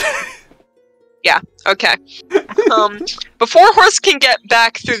about it. Yeah, okay. Before Horse can get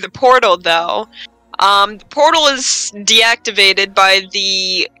back through the portal, though, the portal is deactivated by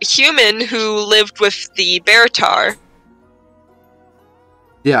the human who lived with the Beartar.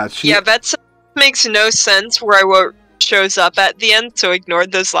 Yeah, that makes no sense where I wrote shows up at the end, so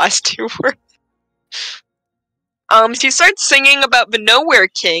ignored those last two words. She starts singing about the Nowhere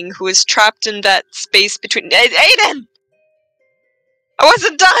King, who is trapped in that space between... Aiden! I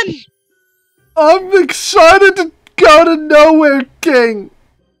wasn't done! I'm excited to go to Nowhere King!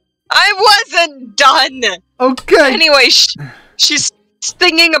 I wasn't done! Okay. Anyway, she's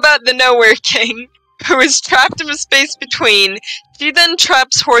singing about the Nowhere King, who is trapped in the space between. She then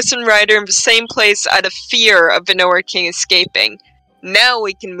traps Horse and Rider in the same place out of fear of the Nowhere King escaping. Now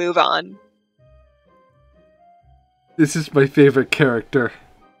we can move on. This is my favorite character.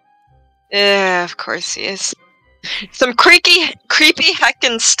 Yeah, of course he is. Some creepy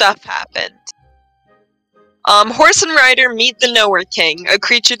heckin' stuff happened. Horse and Rider meet the Nowhere King, a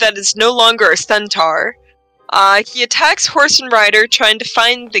creature that is no longer a centaur. He attacks Horse and Rider, trying to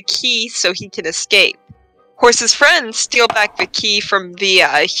find the key so he can escape. Horse's friends steal back the key from the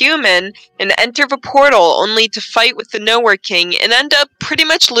human and enter the portal, only to fight with the Nowhere King and end up pretty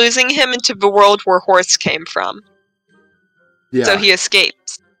much losing him into the world where Horse came from. Yeah. So he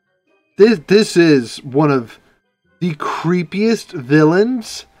escapes. This is one of the creepiest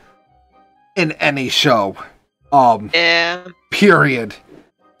villains in any show. Yeah. Period.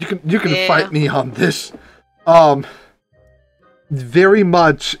 You can fight me on this. Very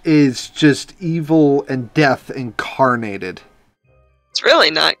much is just evil and death incarnated. It's really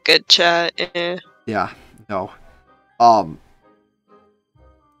not good, chat. Yeah, no.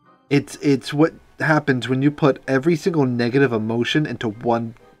 It's what happens when you put every single negative emotion into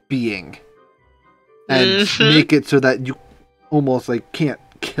one being and make it so that you almost can't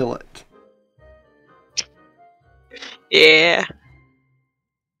kill it. Yeah.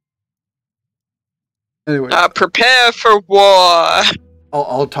 Anyway, prepare for war.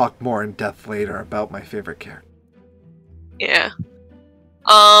 I'll talk more in depth later about my favorite character. Yeah.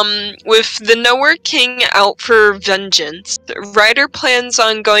 With the Nowhere King out for vengeance, Ryder plans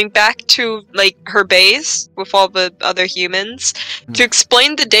on going back to, her base with all the other humans to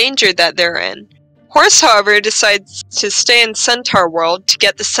explain the danger that they're in. Horse, however, decides to stay in Centaur world to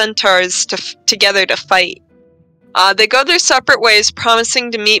get the Centaurs together to fight. They go their separate ways,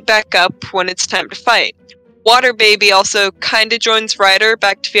 promising to meet back up when it's time to fight. Water Baby also kinda joins Ryder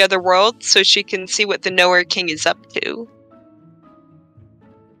back to the other world so she can see what the Nowhere King is up to.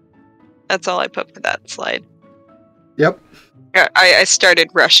 That's all I put for that slide. Yep. I started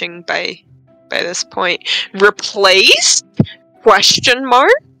rushing by this point. Replaced? Question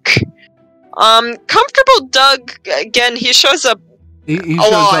mark? Comfortable Doug, again, he shows up He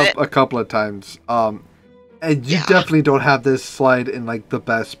shows up a couple of times. And you definitely don't have this slide in, like, the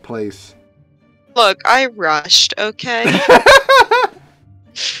best place. Look, I rushed, okay?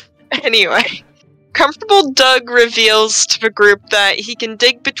 Anyway. Comfortable Doug reveals to the group that he can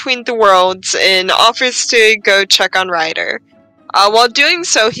dig between the worlds and offers to go check on Ryder. While doing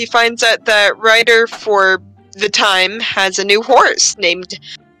so, he finds out that Ryder, for the time, has a new horse named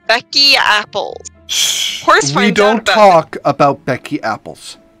Becky Apples. We don't talk about Becky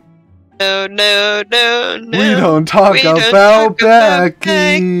Apples. No. We don't talk about Becky.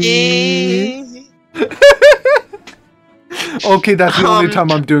 Okay, that's the only time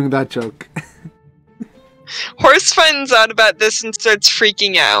I'm doing that joke. Horse finds out about this and starts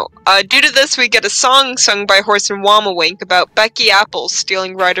freaking out. Due to this, we get a song sung by Horse and Wamawink about Becky Apples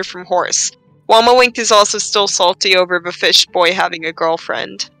stealing Ryder from Horse. Wamawink is also still salty over the fish boy having a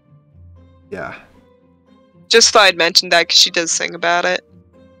girlfriend. Yeah. Just thought I'd mention that because she does sing about it.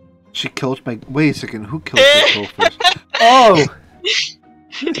 She killed my... Wait a second, who killed my goldfish? Oh!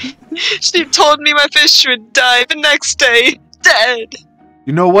 She told me my fish would die the next day. Dead.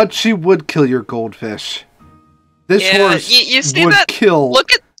 You know what? She would kill your goldfish. This horse you see would that? kill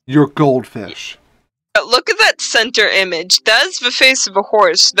your goldfish. Look at that center image. That is the face of a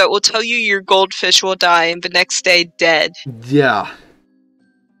horse that will tell you your goldfish will die and the next day dead. Yeah.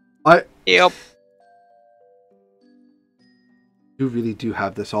 Yep. You really do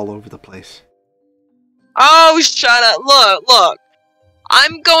have this all over the place. Oh, shut up. Look.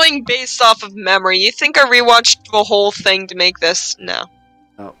 I'm going based off of memory. You think I rewatched the whole thing to make this? No.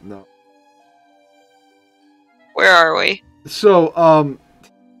 No. Where are we? So,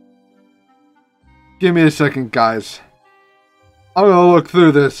 give me a second, guys. I'm gonna look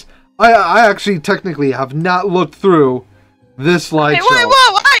through this. I actually technically have not looked through this slideshow.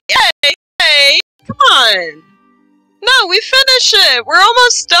 Hey, come on. No, we finish it. We're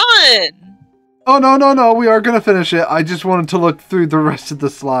almost done. Oh, no, we are gonna finish it. I just wanted to look through the rest of the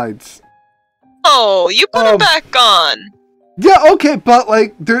slides. Oh, you put it back on. Yeah, okay, but,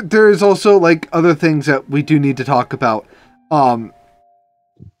 like, there is also, like, other things that we do need to talk about,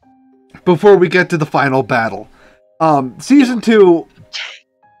 before we get to the final battle. Season 2,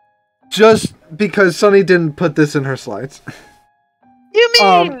 just because Sunny didn't put this in her slides. You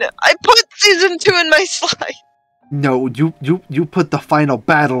mean, I put Season 2 in my slide? No, you put the final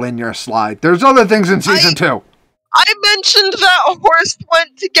battle in your slide. There's other things in Season 2. I mentioned that a horse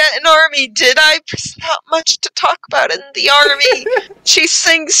went to get an army, did I? There's not much to talk about in the army. She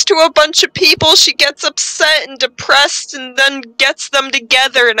sings to a bunch of people, she gets upset and depressed, and then gets them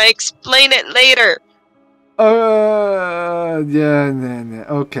together, and I explain it later. Yeah,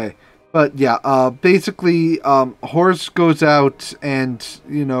 okay. But yeah, basically, Horse goes out and,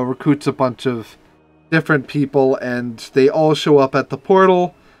 recruits a bunch of different people, and they all show up at the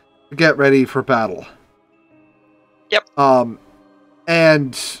portal to get ready for battle. Yep.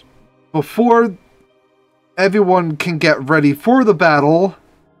 And before everyone can get ready for the battle,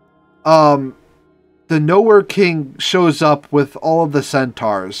 the Nowhere King shows up with all of the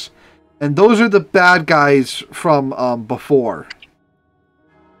Centaurs. And those are the bad guys from, before.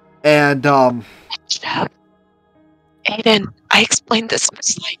 And, Aiden, I explained this in the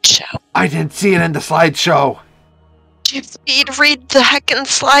slideshow. I didn't see it in the slideshow. Did you speed read the heckin'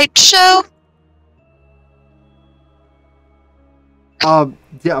 slideshow?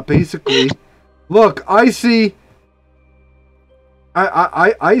 Yeah, basically. Look, I see...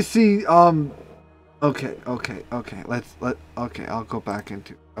 I see, Okay, okay, I'll go back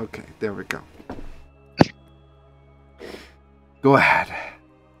into... Okay, there we go. Go ahead.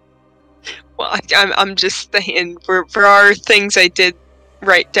 Well, I'm just saying, for our things I did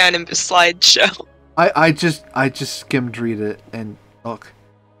write down in the slideshow. I just skimmed read it, and look.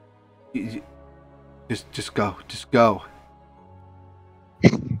 Just go.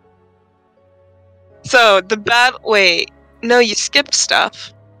 So, the battle... Wait. No, you skipped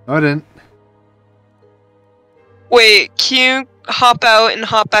stuff. No, I didn't. Wait, can you hop out and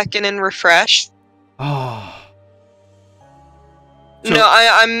hop back in and refresh? Oh. So, no,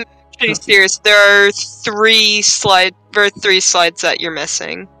 I'm pretty serious. There are three slides that you're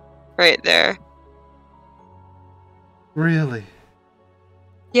missing. Right there. Really?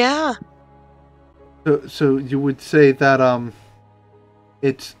 Yeah. So you would say that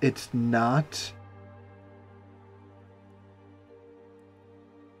it's not.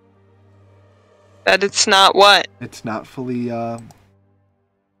 That it's not what? It's not fully.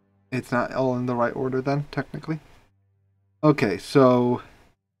 It's not all in the right order then, technically. Okay, so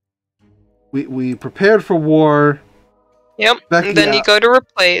we prepared for war. Yep. Becky, and then you go to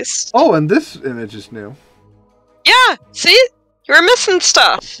replace. Oh, and this image is new. Yeah. See, you were missing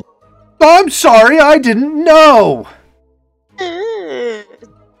stuff. I'm sorry, I didn't know.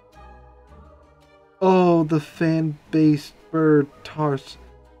 Oh, the fan-based bird Tars.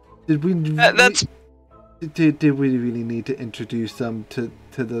 Did we? That's. Did we really need to introduce them to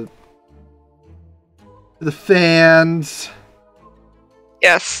the fans?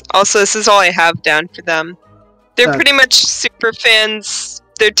 Yes. Also, this is all I have down for them. They're pretty much super fans.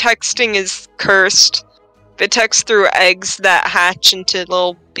 Their texting is cursed. They text through eggs that hatch into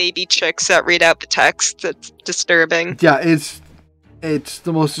little baby chicks that read out the text. It's disturbing. Yeah, it's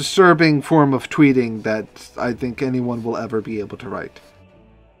the most disturbing form of tweeting that I think anyone will ever be able to write.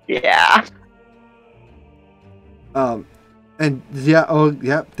 Yeah. And yeah, oh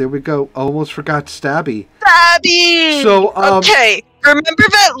yeah, there we go. Almost forgot Stabby. Stabby! So, okay, remember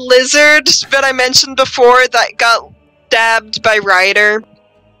that lizard that I mentioned before that got stabbed by Ryder?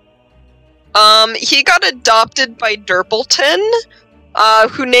 He got adopted by Derpleton,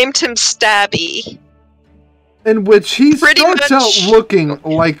 who named him Stabby. In which he Pretty starts much out looking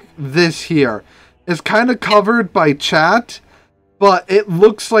like this here. It's kind of covered by chat, but it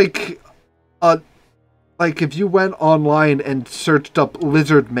looks like if you went online and searched up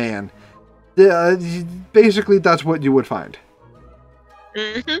Lizard Man, basically that's what you would find.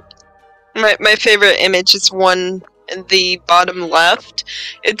 Mm-hmm. My favorite image is one in the bottom left.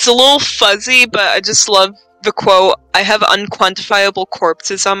 It's a little fuzzy, but I just love the quote, "I have unquantifiable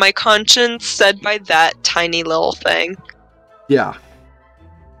corpses on my conscience," said by that tiny little thing. Yeah.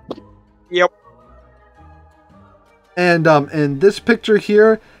 Yep. And in this picture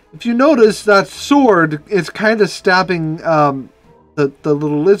here, if you notice, that sword is kind of stabbing the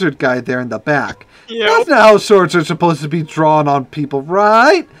little lizard guy there in the back. Yep. That's not how swords are supposed to be drawn on people,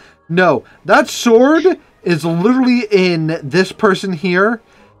 right? No, that sword is literally in this person here,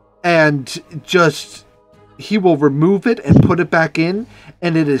 and just he will remove it and put it back in,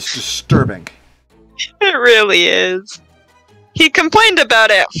 and it is disturbing. It really is. He complained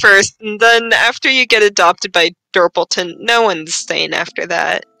about it at first, and then after you get adopted by Derpleton, no one's sane after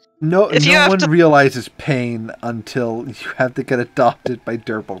that. No one realizes pain until you have to get adopted by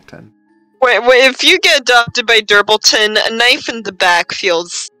Derpleton. Wait, if you get adopted by Derpleton, a knife in the back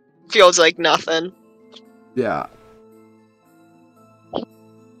feels like nothing. Yeah.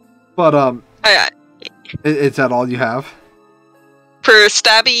 But is that all you have? For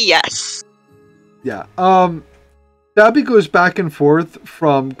Stabby, yes. Yeah. Stabby goes back and forth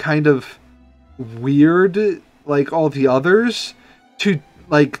from kind of weird, like all the others, to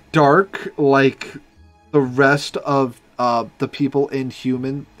like dark, like the rest of the people in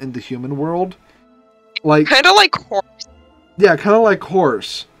the human world. Like kind of like Horse. Yeah, kind of like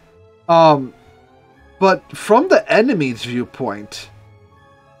Horse. But from the enemy's viewpoint,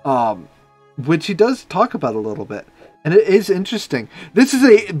 which he does talk about a little bit, and it is interesting. This is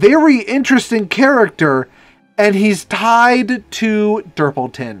a very interesting character, and he's tied to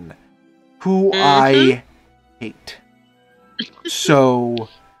Derpleton, who I hate. So,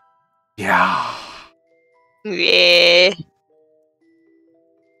 yeah. Yeah.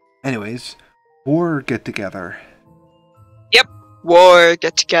 Anyways, war get together. Yep, war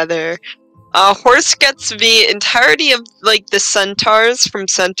get together. Horse gets the entirety of like the Centaurs from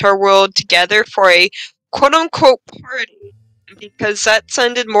Centaur World together for a quote-unquote party, because that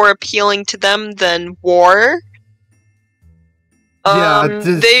sounded more appealing to them than war.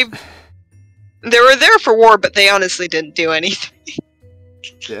 They were there for war, but they honestly didn't do anything.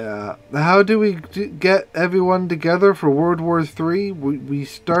 Yeah. How do we get everyone together for World War III? We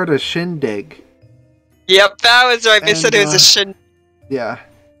start a shindig. Yep, that was right. They said it was a shindig. Yeah.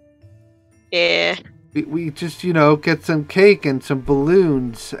 Yeah. We just, get some cake and some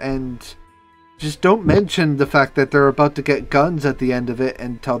balloons, and just don't mention the fact that they're about to get guns at the end of it,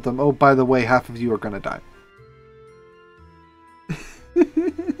 and tell them, oh, by the way, half of you are going to die.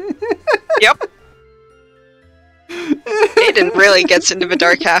 Yep. Aiden really gets into the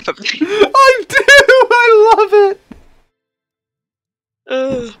dark half of it. I do! I love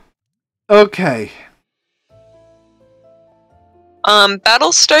it! Okay.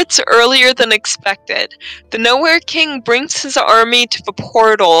 Battle starts earlier than expected. The Nowhere King brings his army to the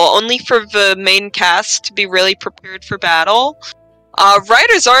portal, only for the main cast to be really prepared for battle.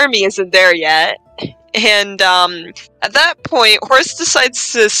 Ryder's army isn't there yet. And at that point, Horse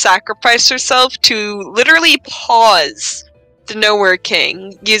decides to sacrifice herself to literally pause the Nowhere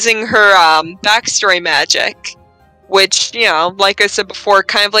King using her backstory magic, which, you know, like I said before,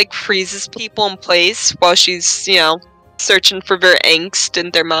 kind of like freezes people in place while she's, you know, searching for their angst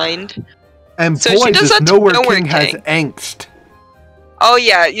in their mind. And So boy, she does this that to Nowhere Nowhere King has King. angst. Oh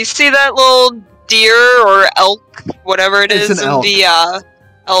yeah, you see that little deer or elk, whatever it It's is, an in elk. the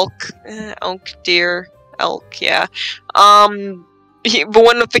elk, deer, elk, yeah. The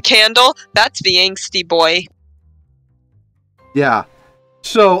one with the candle, that's the angsty boy. Yeah.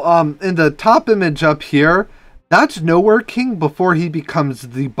 So, in the top image up here, that's Nowhere King before he becomes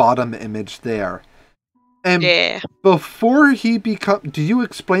the bottom image there. And Yeah. before he do you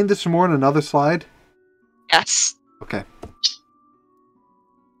explain this more in another slide? Yes. Okay.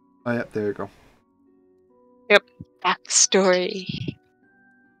 Oh, yep, there you go. Yep. Backstory.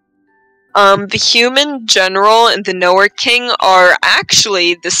 The human general and the Nowhere King are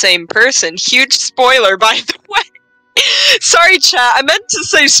actually the same person. Huge spoiler, by the way. Sorry, chat. I meant to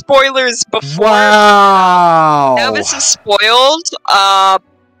say spoilers before. Wow. Now this is spoiled. Wow.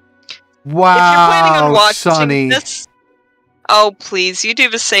 If you're planning on watching Sonny. this, oh please, you do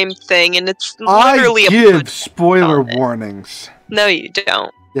the same thing, and it's literally I give spoiler warnings. No, you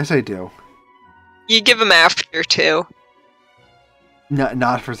don't. Yes, I do. You give them after too. No,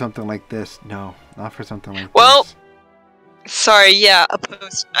 not for something like this. No, not for something like Well, this. sorry. Yeah, a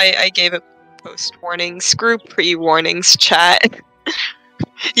post. I gave it post warning. Screw pre warnings, chat.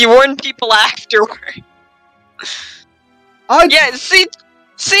 You warn people afterward. Yeah, see,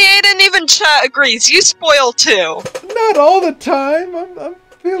 Aiden, even chat agrees. You spoil too. Not all the time. I'm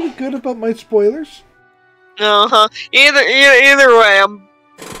fairly good about my spoilers. Either way, I'm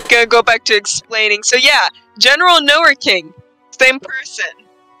gonna go back to explaining. So yeah, General Nowhere King, same person.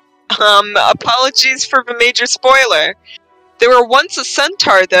 Apologies for the major spoiler. There were once a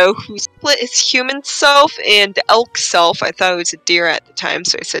centaur, though, who split his human self and elk self. I thought it was a deer at the time,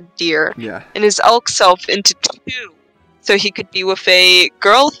 so I said deer. Yeah. And his elk self into two, so he could be with a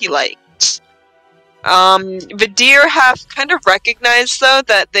girl he liked. The deer have kind of recognized, though,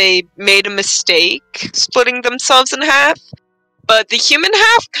 that they made a mistake splitting themselves in half. But the human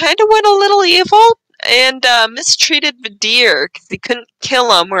half kind of went a little evil and mistreated the deer because he couldn't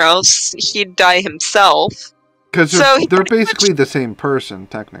kill him or else he'd die himself. Because they're basically the same person,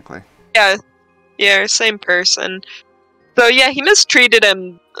 technically. Yeah, same person. So yeah, he mistreated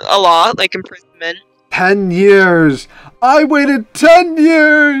him a lot, like imprisonment. 10 years! I waited 10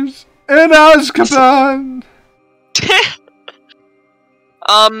 years! In Azkaban!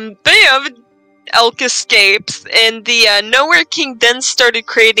 But yeah, the elk escapes, and the Nowhere King then started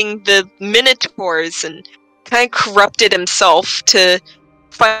creating the Minotaurs and kind of corrupted himself to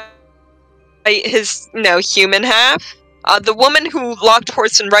fight his, human half. The woman who locked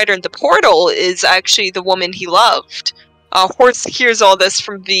Horse and Rider in the portal is actually the woman he loved. Horse hears all this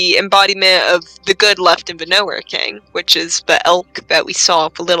from the embodiment of the good left in the Nowhere King, which is the elk that we saw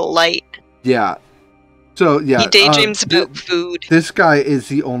with a little light. Yeah. So, yeah. He daydreams about food. This guy is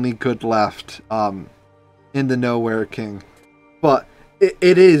the only good left in the Nowhere King. But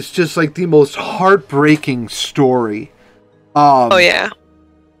it is just like the most heartbreaking story. Oh, yeah.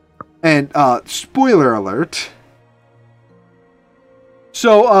 And, spoiler alert.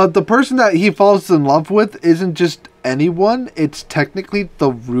 So, the person that he falls in love with isn't just anyone. It's technically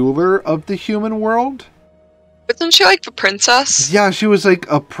the ruler of the human world. Wasn't she like the princess? Yeah, she was like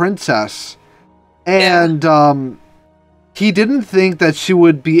a princess. And, he didn't think that she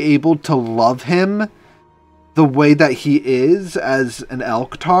would be able to love him the way that he is as an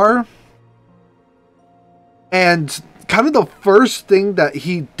Elktar. And kind of the first thing that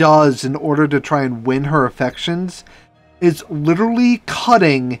he does in order to try and win her affections is literally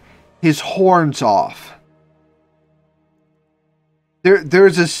cutting his horns off.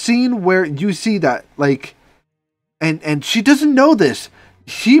 There's a scene where you see that, like, and she doesn't know this.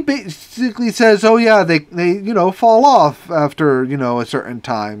 She basically says, oh yeah, they fall off after, a certain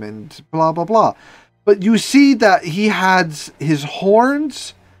time and blah, blah, blah. But you see that he has his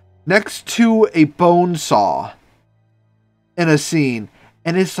horns next to a bone saw in a scene.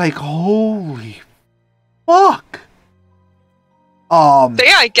 And it's like, holy fuck. So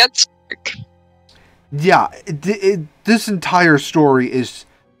yeah, it gets dark. Yeah, this entire story is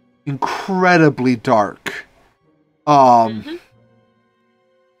incredibly dark.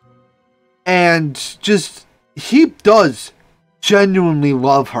 And just, he does genuinely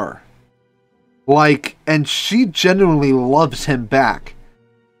love her. Like, and she genuinely loves him back.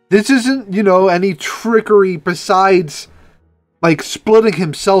 This isn't, any trickery besides, like, splitting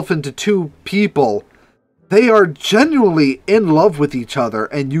himself into two people they are genuinely in love with each other,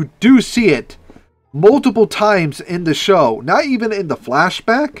 and you do see it multiple times in the show. Not even in the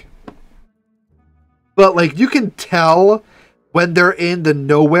flashback, but like you can tell when they're in the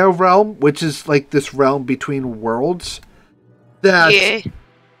Nowhere realm, which is like this realm between worlds, that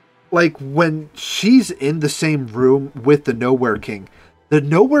like when she's in the same room with the Nowhere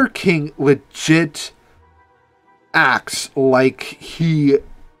King legit acts like he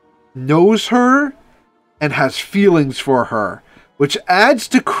knows her and has feelings for her, which adds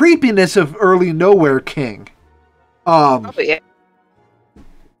to creepiness of early Nowhere King. And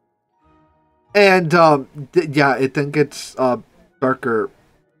it then gets darker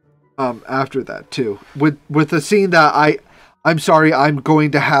after that too, with a scene that I'm sorry, I'm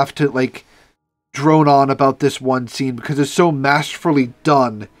going to have to like drone on about this one scene because it's so masterfully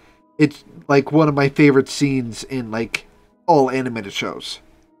done. It's like one of my favorite scenes in like all animated shows.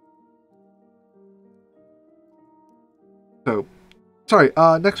 So, sorry,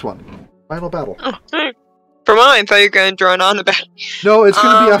 next one. Final battle. Oh, for mine, I thought you were going to drone on about it. No, it's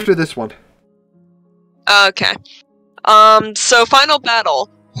going to be after this one. Okay. So final battle.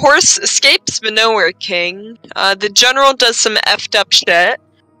 Horse escapes the Nowhere King. The general does some effed up shit.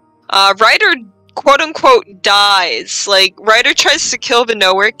 Ryder, quote-unquote, dies. Like, Ryder tries to kill the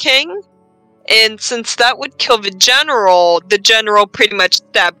Nowhere King, and since that would kill the general pretty much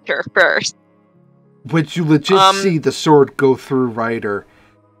stabbed her first. Which you legit see the sword go through Ryder.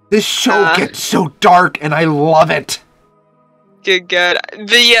 This show gets so dark, and I love it. Good.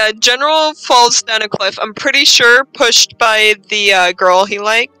 The general falls down a cliff. I'm pretty sure pushed by the girl he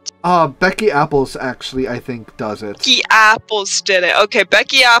liked. Becky Apples actually, I think, does it. Becky Apples did it. Okay,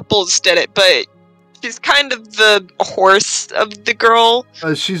 Becky Apples did it, but she's kind of the horse of the girl.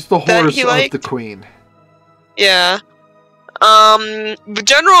 She's the horse of the queen. Yeah. The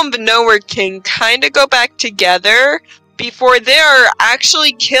general and the Nowhere King kind of go back together before they are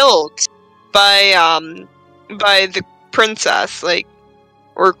actually killed by the princess, like,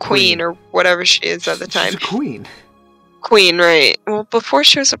 or queen, or whatever she is at the time. She's a queen. Queen, right? Well, before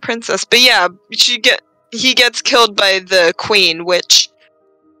she was a princess, but yeah, he gets killed by the queen, which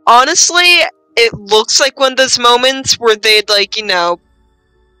honestly, it looks like one of those moments where they'd like,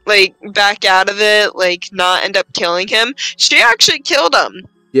 like back out of it, like not end up killing him. She actually killed him.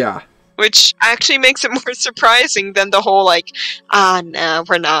 Yeah. Which actually makes it more surprising than the whole like, no,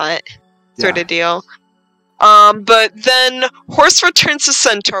 we're not sort of deal. But then Horse returns to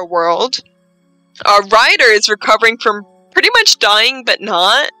Centaur world. Ryder is recovering from pretty much dying, but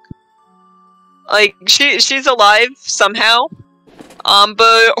not. Like, she's alive somehow.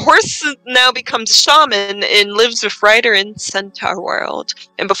 But Horse now becomes a shaman and lives with Ryder in Centaur world.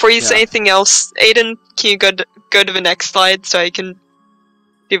 And before you say anything else, Aiden, can you go to the next slide so I can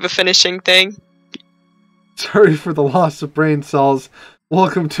do the finishing thing? Sorry for the loss of brain cells.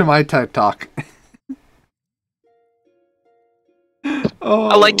 Welcome to my TED Talk.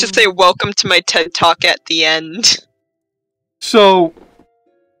 I like to say welcome to my TED Talk at the end. So,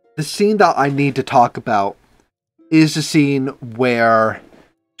 the scene that I need to talk about is the scene where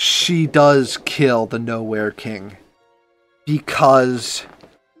she does kill the Nowhere King. Because,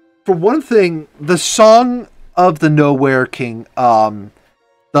 for one thing, the song of the Nowhere King,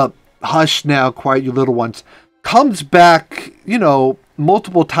 the Hush Now, Quiet You Little Ones, comes back,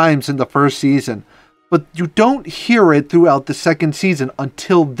 multiple times in the first season. But you don't hear it throughout the second season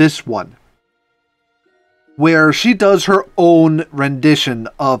until this one, where she does her own rendition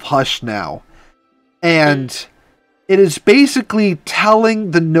of Hush Now. And it is basically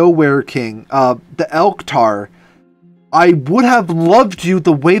telling the Nowhere King, the Elktar, I would have loved you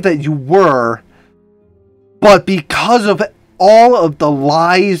the way that you were, but because of all of the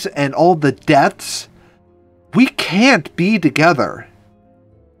lies and all the deaths, we can't be together.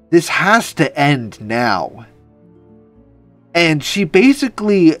 This has to end now. And she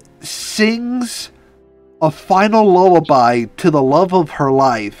basically sings a final lullaby to the love of her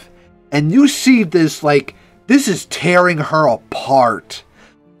life. And you see this, like, this is tearing her apart.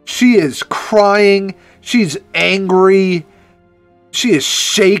 She is crying. She's angry. She is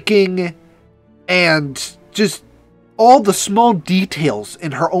shaking. And just all the small details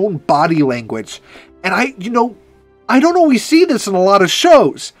in her own body language. And I don't always see this in a lot of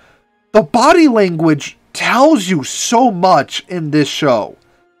shows. The body language tells you so much in this show.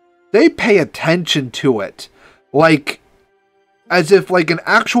 They pay attention to it. Like, as if like an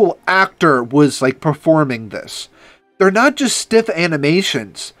actual actor was like performing this. They're not just stiff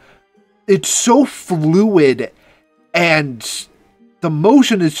animations. It's so fluid and the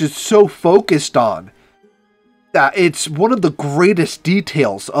motion is just so focused on that it's one of the greatest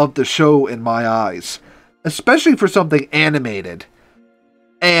details of the show in my eyes. especially for something animated.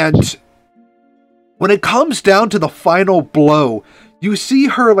 And when it comes down to the final blow, you see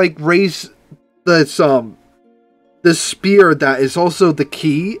her like raise this spear that is also the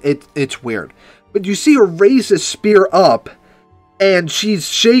key. It's weird. But you see her raise this spear up, and she's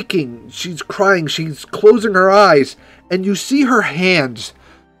shaking, she's crying, she's closing her eyes, and you see her hands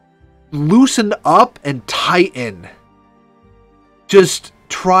loosen up and tighten. Just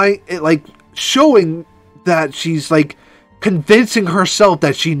trying, like, showing that she's, like, convincing herself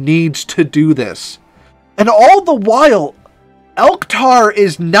that she needs to do this. And all the while, Elktar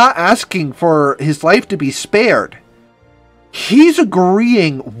is not asking for his life to be spared. He's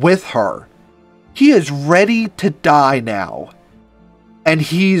agreeing with her. He is ready to die now. And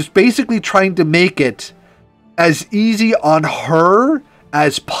he's basically trying to make it as easy on her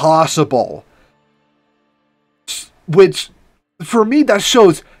as possible. Which, for me, that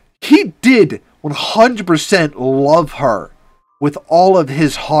shows he did 100% love her with all of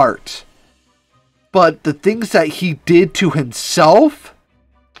his heart. But the things that he did to himself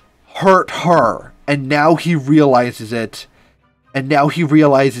hurt her. And now he realizes it. And now he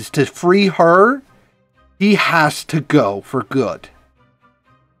realizes to free her, he has to go for good.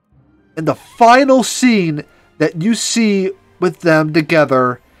 And the final scene that you see with them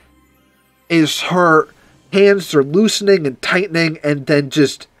together is her hands are loosening and tightening, and then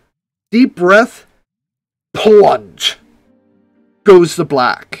just deep breath, plunge, goes to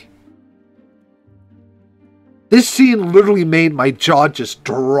black. This scene literally made my jaw just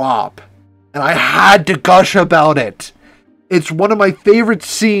drop, and I had to gush about it. It's one of my favorite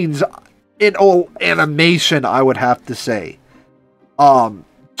scenes in all animation, I would have to say. I'm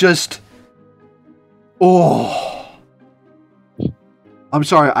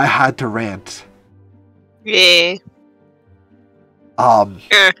sorry, I had to rant. Yeah. I'm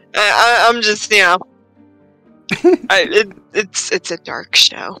just, it's a dark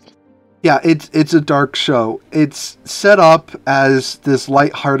show. Yeah, it's a dark show. It's set up as this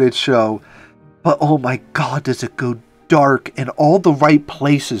lighthearted show, but oh my god, does it go dark in all the right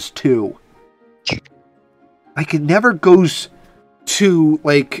places too. Like, it never goes to,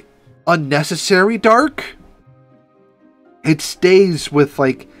 like, unnecessary dark. It stays with,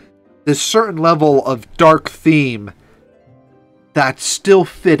 like, this certain level of dark theme that's still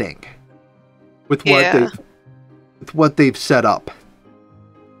fitting with what they've set up.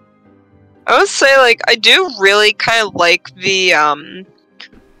 I would say, like, I do really kind of like the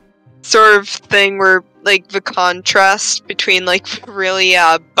sort of thing where, like, the contrast between, like, really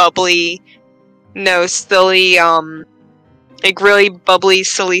bubbly, silly, like, really bubbly,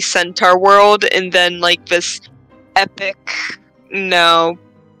 silly Centaur world, and then, like, this epic,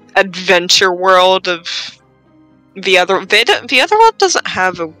 adventure world of the other. The other world doesn't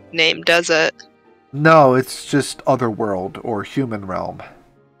have a name, does it? No, it's just Otherworld or Human Realm.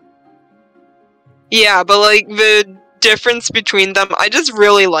 Yeah, but, like, the difference between them, I just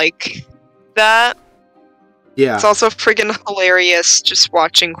really like that. Yeah. It's also friggin' hilarious just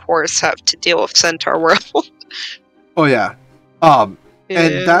watching Horus have to deal with Centaur World. Oh, yeah. And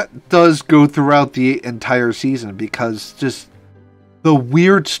that does go throughout the entire season, because just the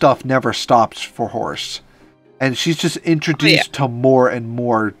weird stuff never stops for Horus. And she's just introduced to more and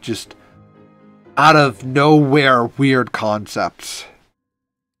more just out of nowhere weird concepts.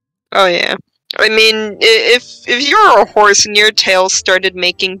 Oh, yeah. I mean, if you were a horse and your tail started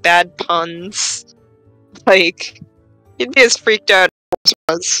making bad puns, like, you'd be as freaked out as a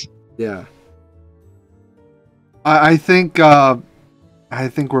horse was. Yeah. I think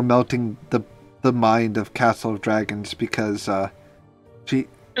we're melting the mind of Castle of Dragons, because she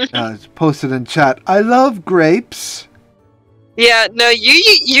posted in chat, "I love grapes." Yeah, no,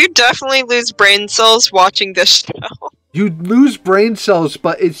 you definitely lose brain cells watching this show. You lose brain cells,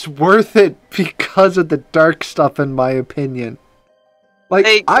 but it's worth it because of the dark stuff, in my opinion. Like,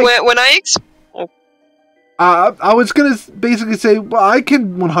 I was gonna basically say, well, I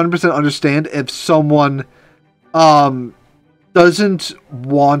can 100% understand if someone doesn't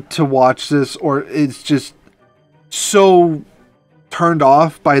want to watch this, or is just so turned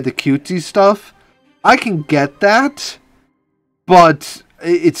off by the cutesy stuff. I can get that, but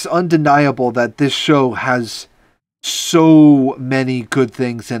it's undeniable that this show has so many good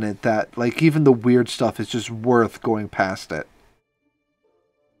things in it that, like, even the weird stuff is just worth going past it.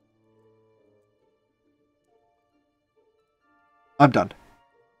 I'm done.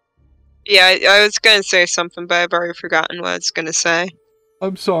 Yeah, I was gonna say something, but I've already forgotten what I was gonna say.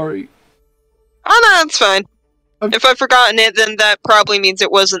 I'm sorry. Oh, no, it's fine. If I've forgotten it, then that probably means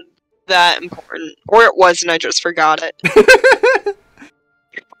it wasn't that important. Or it was, and I just forgot it.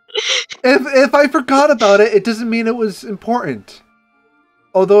 If I forgot about it, it doesn't mean it was important.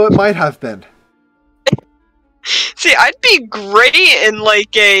 Although it might have been. See, I'd be great in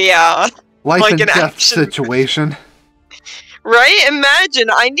like a Life like and an death action situation. Right? Imagine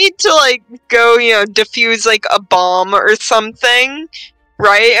I need to like go, defuse like a bomb or something,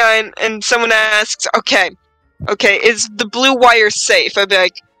 right? And someone asks, okay, is the blue wire safe? I'd be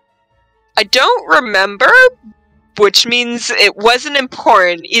like, I don't remember, which means it wasn't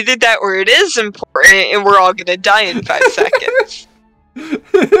important. Either that or it is important, and we're all gonna die in 5 seconds.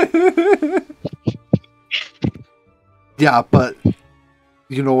 Yeah, but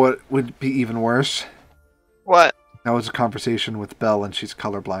you know what would be even worse? What? That was a conversation with Belle, and she's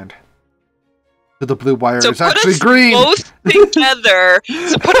colorblind. So the blue wire So is actually green. Both together.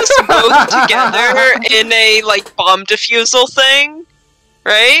 So put us both together in a like bomb defusal thing,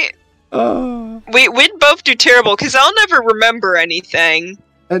 right? We'd both do terrible because I'll never remember anything.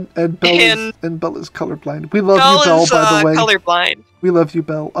 And Belle is colorblind. We love you, Belle. By the way, colorblind. We love you,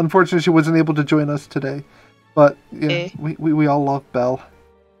 Belle. Unfortunately, she wasn't able to join us today, but yeah, we all love Belle.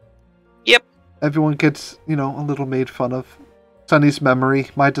 Yep. Everyone gets a little made fun of. Sunny's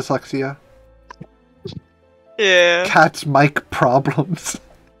memory, my dyslexia. Yeah. Cat's mic problems.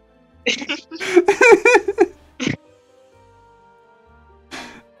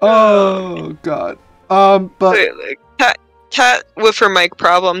 Oh God. But Cat with her mic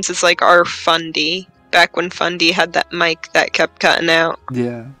problems is like our Fundy. Back when Fundy had that mic that kept cutting out.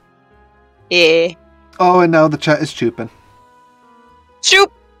 Yeah. Yeah. Oh, and now the chat is chooping.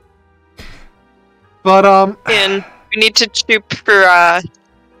 Choop. But and we need to choop for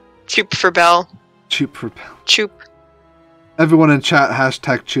Belle. Choop for Belle. Choop. Everyone in chat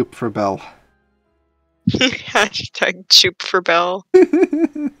hashtag choop for Belle. Hashtag choop for Belle.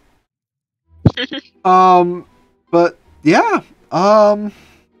 But yeah.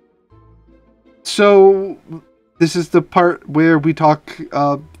 So this is the part where we talk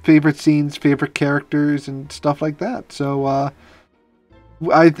favorite scenes, favorite characters, and stuff like that. So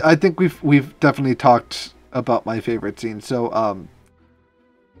I think we've definitely talked about my favorite scene. So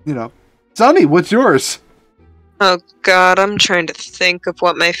Sunny, what's yours? Oh God, I'm trying to think of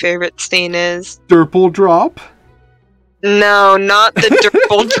what my favorite scene is. Durple drop? No, not the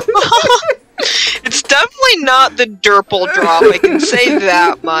Durple drop. It's definitely not the Durple drop. I can say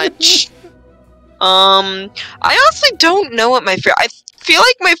that much. I honestly don't know what my favorite. I feel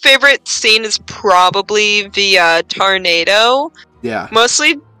like my favorite scene is probably the tornado. Yeah.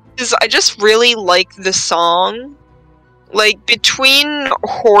 Mostly because I just really like the song. Like between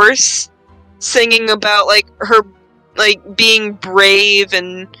Horse singing about like her like being brave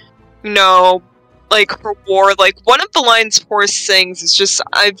and like her war, like one of the lines Horse sings is just,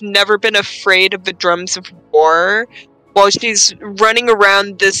 I've never been afraid of the drums of war, while she's running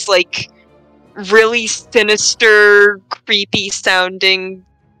around this like really sinister, creepy sounding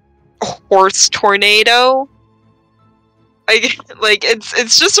horse tornado. Like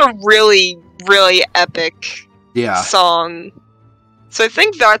it's just a really, really epic song. So I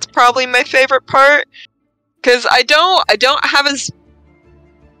think that's probably my favorite part, because I don't have as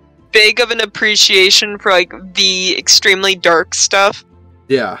big of an appreciation for like the extremely dark stuff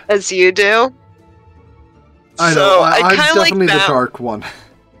as you do. I know. I'm definitely the dark one.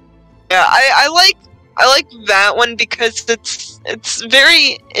 Yeah, I like that one because it's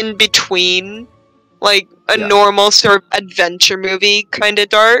very in between, like a normal sort of adventure movie kind of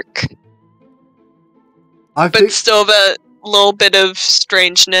dark, but still the little bit of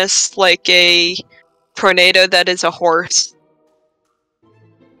strangeness, like a tornado that is a horse.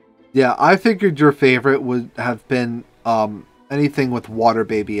 Yeah, I figured your favorite would have been anything with Water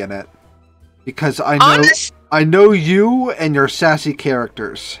Baby in it, because I know you and your sassy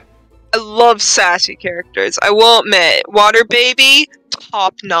characters. I love sassy characters. I will admit, Water Baby,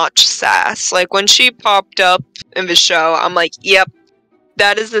 top-notch sass. Like when she popped up in the show, I'm like, yep,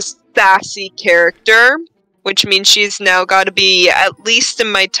 that is a sassy character, which means she's now got to be at least in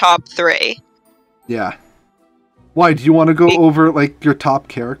my top 3. Yeah. Why, do you want to go over, like, your top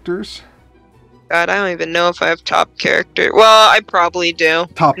characters? God, I don't even know if I have top character. Well, I probably do.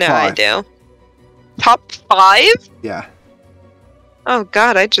 Top 5. I do. Top 5? Yeah. Oh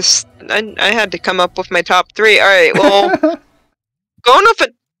God, I had to come up with my top 3. Alright, well, going off a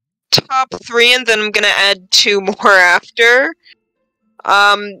top 3, and then I'm gonna add 2 more after.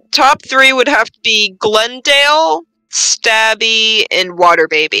 Top 3 would have to be Glendale, Stabby, and Water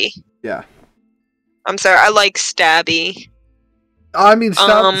Baby. Yeah. I'm sorry, I like Stabby. I mean,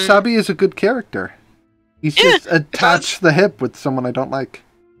 Stabby is a good character. He's just attached to the hip with someone I don't like.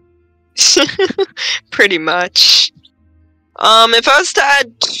 Pretty much. If I was to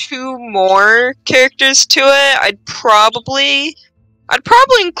add 2 more characters to it, I'd probably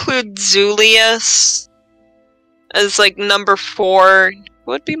include Zulius as like number 4.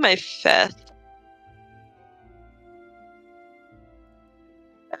 What would be my 5th?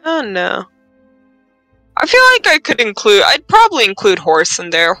 Oh no. I feel like I'd probably include Horse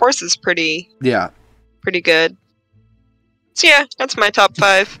in there. Horse is pretty good. So yeah, that's my top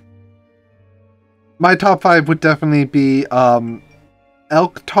 5. My top 5 would definitely be Elktar,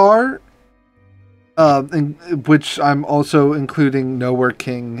 which I'm also including Nowhere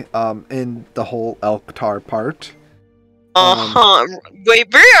King in the whole Elktar part. Wait,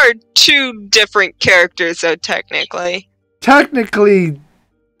 we are 2 different characters though, technically. Technically,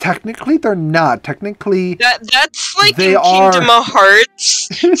 they're not. Technically, that's like in Kingdom of Hearts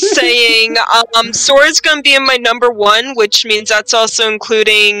saying, Sora's gonna be in my number 1, which means that's also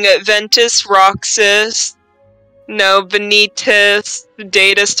including Ventus, Roxas, Vanitas,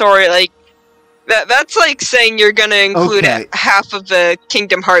 Data Story. Like that's like saying you're gonna include half of the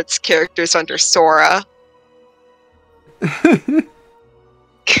Kingdom Hearts characters under Sora.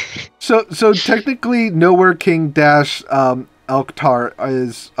 So technically, Nowhere King dash Elktar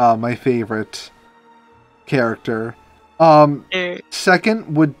is my favorite character.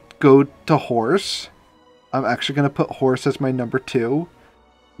 Second would go to Horse. I'm actually going to put Horse as my number 2.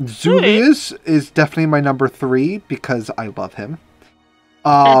 Zulius is definitely my number 3 because I love him.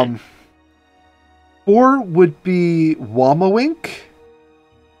 4 would be Wamawink.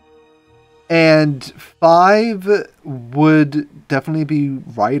 And 5 would definitely be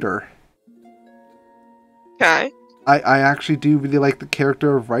Ryder. Okay. I actually do really like the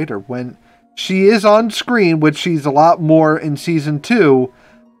character of Ryder. When she is on screen, which she's a lot more in season 2,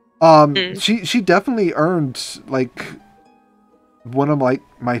 she definitely earns like one of my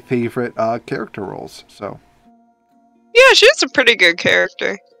favorite character roles. So yeah, she's a pretty good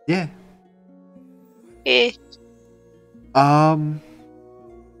character. Yeah. Eh.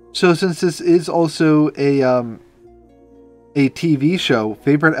 So since this is also a TV show,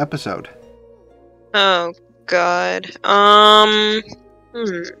 favorite episode? Oh God. That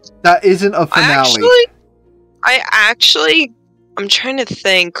isn't a finale. I'm trying to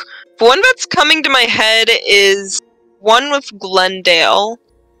think. The one that's coming to my head is one with Glendale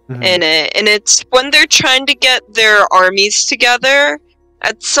in it, and it's when they're trying to get their armies together.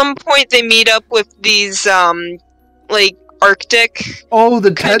 At some point, they meet up with these like Arctic. Oh,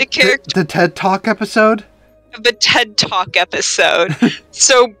 the TED Talk episode. The TED Talk episode.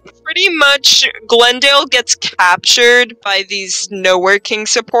 So pretty much Glendale gets captured by these Nowhere King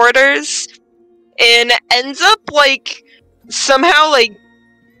supporters and ends up like somehow like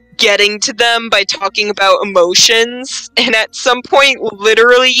getting to them by talking about emotions, and at some point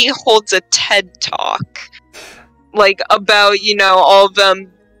literally holds a TED Talk like about, all of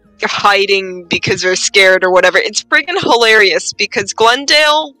them hiding because they're scared or whatever. It's friggin' hilarious because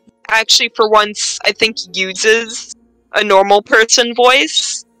Glendale actually for once I think uses a normal person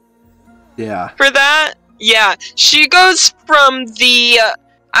voice. Yeah. For that. Yeah. She goes from the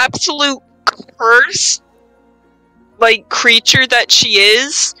absolute cursed like creature that she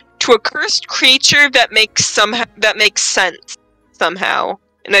is to a cursed creature that makes sense somehow.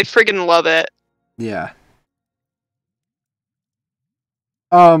 And I friggin' love it. Yeah.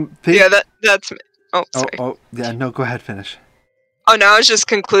 That's oh, sorry. Oh, yeah, no, go ahead, finish. Oh, no, I was just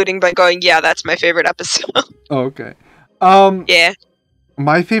concluding by going, yeah, that's my favorite episode. Oh, okay. Yeah.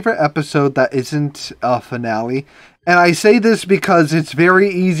 My favorite episode that isn't a finale, and I say this because it's very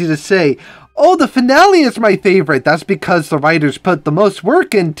easy to say, oh, the finale is my favorite. That's because the writers put the most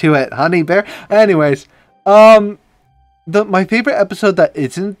work into it, honey bear. Anyways, my favorite episode that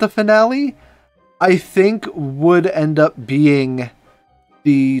isn't the finale, I think would end up being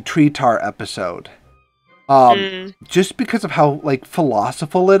the Treetar episode. Just because of how like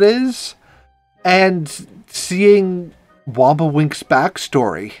philosophical it is, and seeing Womawink's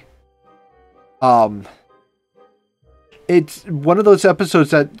backstory. It's one of those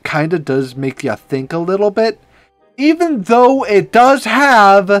episodes that kind of does make you think a little bit, even though it does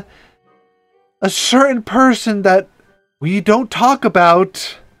have a certain person that we don't talk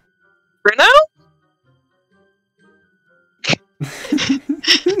about. Bruno?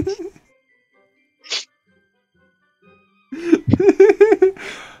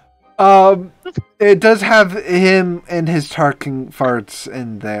 It does have him and his talking farts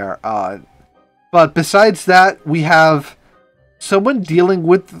in there. But besides that, we have someone dealing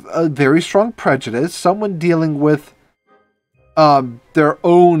with a very strong prejudice, someone dealing with their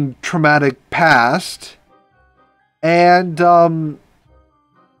own traumatic past, and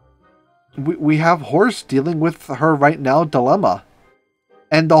we have Horse dealing with her right now dilemma,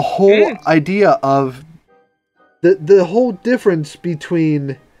 and the whole idea of the whole difference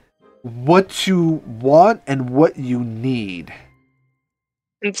between what you want and what you need.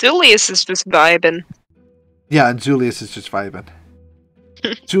 And Zulius is just vibing. Yeah, and Zulius is just vibing.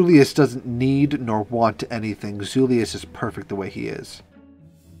 Zulius doesn't need nor want anything. Zulius is perfect the way he is.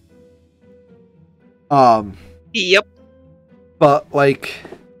 Yep. But, like,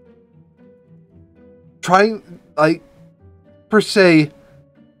 trying, like, per se,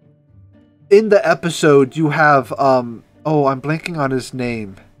 in the episode, you have, oh, I'm blanking on his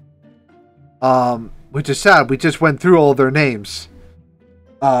name. Which is sad. We just went through all their names.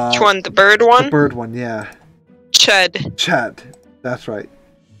 Which one? The bird one? The bird one, yeah. Ched. Ched. That's right.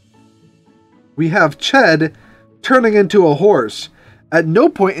 We have Ched turning into a horse. At no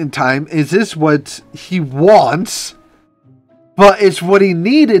point in time is this what he wants, but it's what he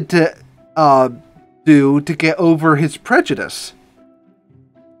needed to do to get over his prejudice.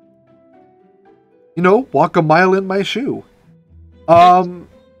 You know, walk a mile in my shoe.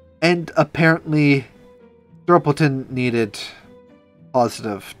 And apparently, Thurpleton needed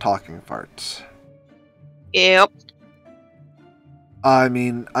positive talking farts. Yep. I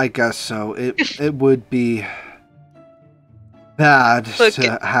mean, I guess so. It would be bad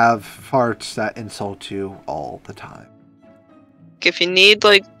to have farts that insult you all the time. If you need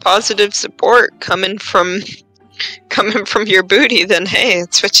like positive support coming from your booty, then hey,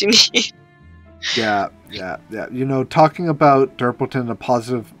 it's what you need. Yeah. You know, talking about Thurpleton in a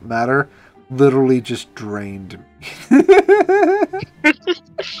positive matter literally just drained me.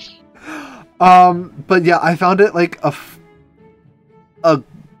 But yeah, I found it like a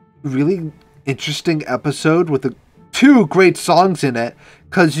really interesting episode with two great songs in it,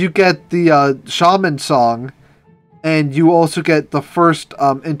 because you get the shaman song, and you also get the first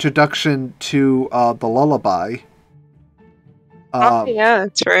introduction to the lullaby. Oh yeah,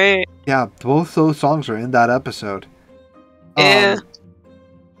 that's right. Yeah, both those songs are in that episode. Yeah.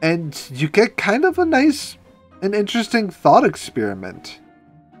 And you get kind of an interesting thought experiment.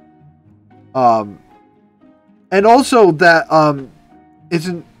 And also that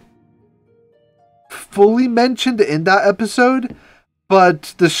isn't fully mentioned in that episode,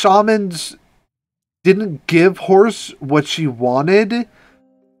 but the shamans didn't give Horse what she wanted,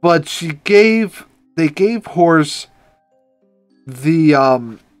 but they gave Horse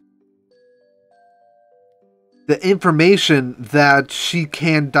the information that she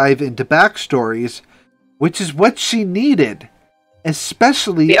can dive into backstories, which is what she needed,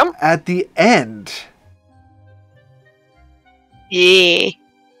 especially at the end.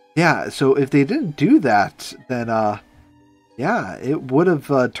 Yeah, so if they didn't do that, then yeah, it would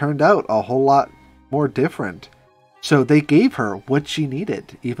have turned out a whole lot more different. So they gave her what she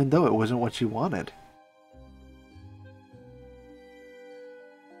needed, even though it wasn't what she wanted.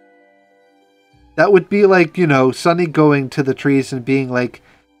 That would be like, you know, Sunny going to the trees and being like,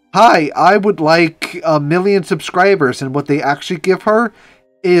 "Hi, I would like 1 million subscribers," and what they actually give her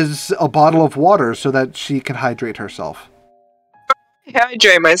is a bottle of water so that she can hydrate herself.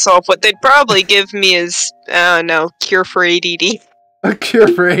 Hydrate myself. What they'd probably give me is, I don't know, cure for ADD. A cure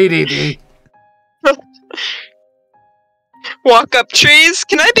for ADD. Walk up trees.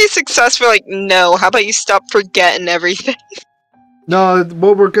 Can I be successful? Like, no. How about you stop forgetting everything? No,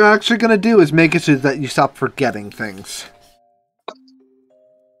 what we're actually going to do is make it so that you stop forgetting things.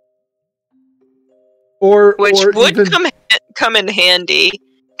 Which would even come in handy,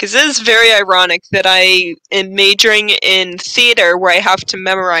 because it is very ironic that I am majoring in theater where I have to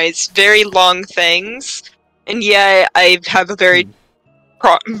memorize very long things, and yet I have a very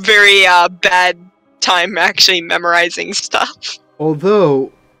bad time actually memorizing stuff.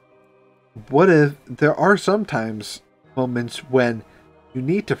 Although, what if there are sometimes moments when you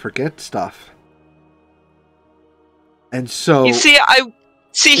need to forget stuff? And so you see,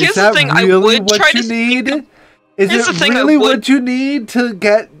 here's the thing. Really I would what try you to need? think of, Is it really what you need to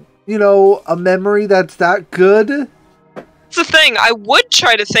get, you know, a memory that's that good? It's the thing. I would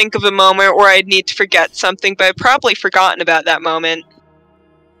try to think of a moment where I'd need to forget something, but I've probably forgotten about that moment.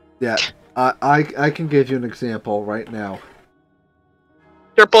 Yeah, I can give you an example right now.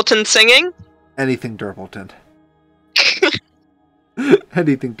 Thurpleton singing? Anything Thurpleton.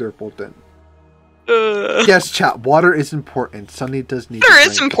 Anything Thurpleton. Yes, chat. Water is important. Sunny does need. Water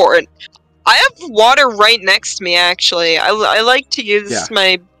is important. I have water right next to me. Actually, I like to use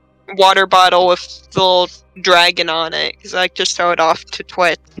my water bottle with the little dragon on it because I like to show it off to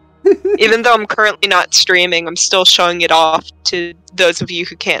Twitch. Even though I'm currently not streaming, I'm still showing it off to those of you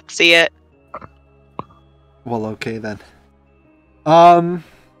who can't see it. Well, okay then.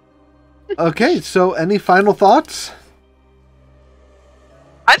 Okay, so any final thoughts?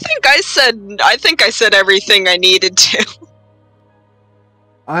 I think I said everything I needed to.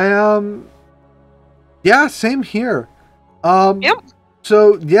 Yeah, same here. Yep.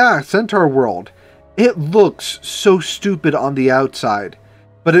 So yeah, Centaur World. It looks so stupid on the outside,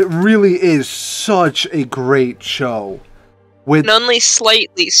 but it really is such a great show. With And only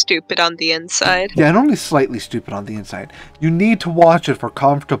slightly stupid on the inside. Yeah, and only slightly stupid on the inside. You need to watch it for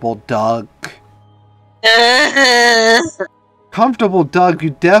Comfortable Doug. Comfortable Doug,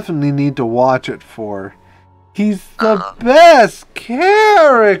 you definitely need to watch it for. He's the best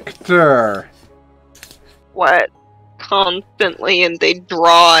character! What? Constantly, and they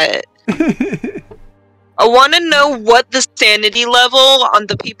draw it. I want to know what the sanity level on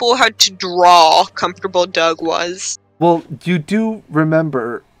the people who had to draw Comfortable Doug was. Well, you do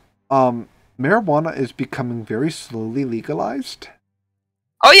remember, marijuana is becoming very slowly legalized.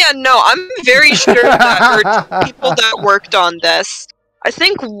 Oh yeah, no, I'm very sure that there are people that worked on this. I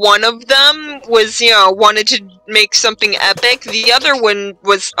think one of them was, wanted to make something epic. The other one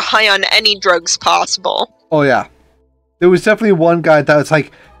was high on any drugs possible. Oh yeah. There was definitely one guy that was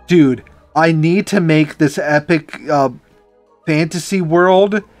like, dude, I need to make this epic fantasy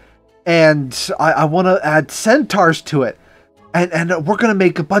world, and I want to add centaurs to it. And we're going to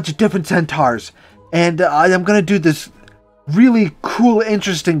make a bunch of different centaurs. And I'm going to do this really cool,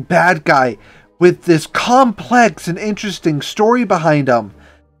 interesting bad guy with this complex and interesting story behind him.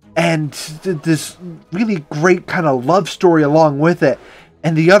 And this really great kind of love story along with it.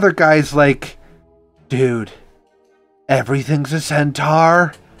 And the other guy's like, dude, everything's a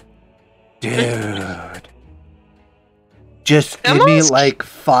centaur? Dude. Just give me like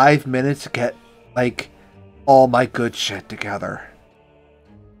 5 minutes to get like all my good shit together.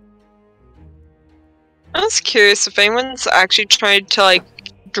 I was curious if anyone's actually tried to like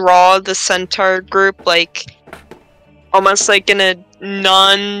draw the centaur group like almost like in a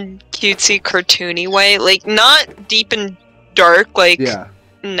non-cutesy cartoony way, like not deep and dark, like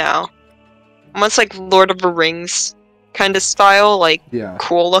no, almost like Lord of the Rings kind of style, like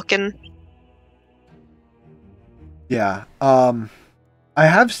cool looking. Yeah, I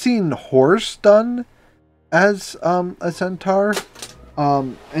have seen horse done as a centaur,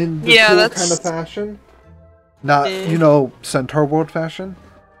 in the cool kind of fashion. Not, Centaur World fashion.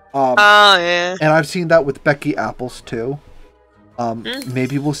 Yeah. And I've seen that with Becky Apples, too.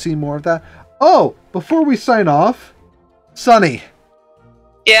 Maybe we'll see more of that. Oh, before we sign off, Sunny.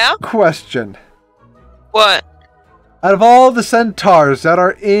 Yeah? Question. What? Out of all the centaurs that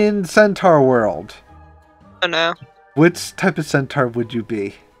are in Centaur World... Oh, no. Which type of centaur would you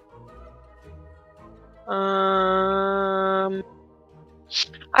be? I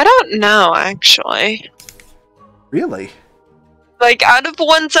don't know, actually. Really? Like, out of the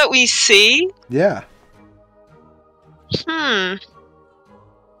ones that we see? Yeah. I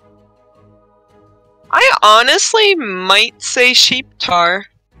honestly might say sheep tar.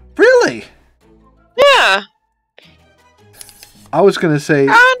 Really? Yeah. I was gonna say...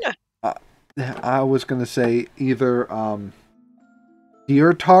 I was gonna say either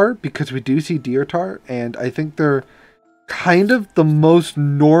deer tar, because we do see deer tar, and I think they're kind of the most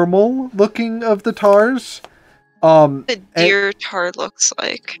normal looking of the tars. The deer tar looks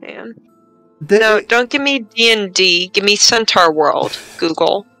like, man. No, don't give me D&D. Give me Centaur World.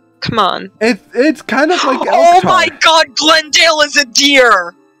 Google. Come on. It's kind of like elk Oh tar. my god, Glendale is a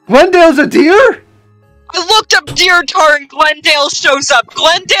deer! Glendale's a deer? I looked up deer tar and Glendale shows up.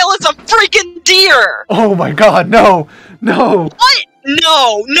 Glendale is a freaking deer! Oh my god, no! No! What?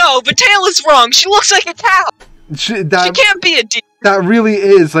 No, Batal is wrong. She looks like a cow. She can't be a deer. That really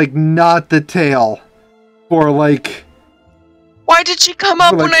is, like, not the tail for, like... Why did she come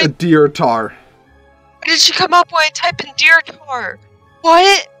up when a deer tar? Why did she come up when I type in deer tar?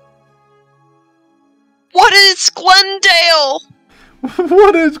 What? What is Glendale?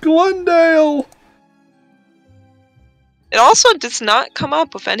 What is Glendale? It also does not come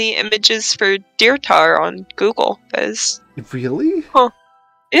up with any images for deer tar on Google. Really? Huh.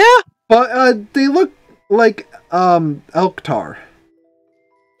 Yeah. But they look like elk tar.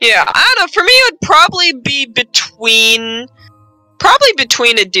 Yeah, I don't know. For me, it would probably be between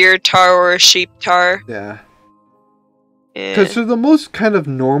a deer tar or a sheep tar. Yeah. Because they're the most kind of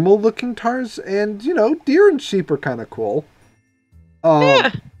normal looking tars, and deer and sheep are kind of cool.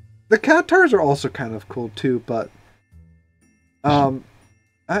 Yeah. The cat tars are also kind of cool too, but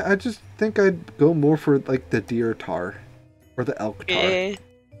I just think I'd go more for like the deer tar or the elk tar. Yeah.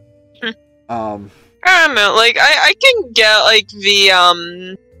 I don't know. Like I can get like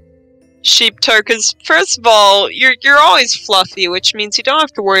Sheeptar, because first of all, you're always fluffy, which means you don't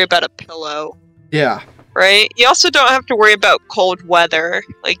have to worry about a pillow. Yeah. Right? You also don't have to worry about cold weather.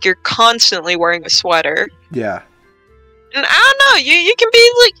 Like, you're constantly wearing a sweater. Yeah. And I don't know, you can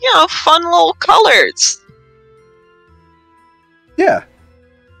be, like, fun little colors. Yeah.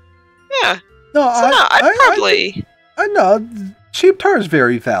 Yeah. No, So I'd probably... I know. Sheeptar is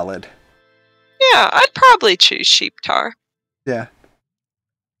very valid. Yeah, I'd probably choose Sheeptar. Yeah.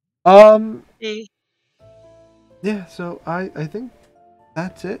 Mm. Yeah, so I think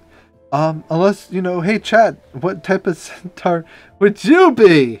that's it. Unless, hey Chad, what type of centaur would you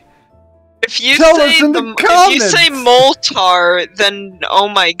be? If you Tell say us in the comments! If you say Moltar, then oh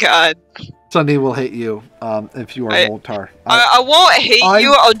my god. Sunny will hate you, if you are Moltar. I won't hate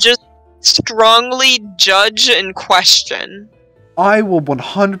you, I'll just strongly judge and question. I will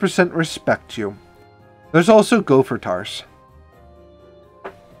 100% respect you. There's also Gopher Tars.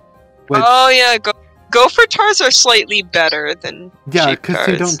 Oh yeah, Gopher Tars are slightly better than yeah, because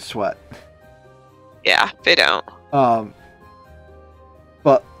they don't sweat. Yeah, they don't.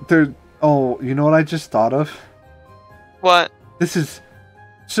 But they're... Oh, you know what I just thought of? What? This is...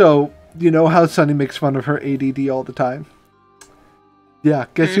 So, you know how Sunny makes fun of her ADD all the time? Yeah,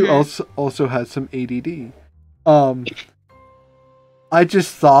 guess who also has some ADD? I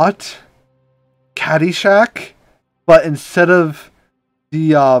just thought... Caddyshack, but instead of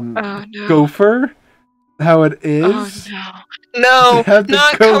the gopher, how it is... No,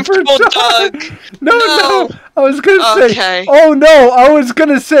 not Comfortable Doug. No. I was gonna say. Oh no, I was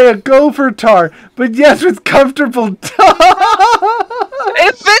gonna say a Gopher Tar, but yes, with Comfortable Doug.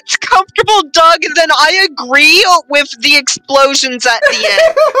 If it's Comfortable Doug, then I agree with the explosions at the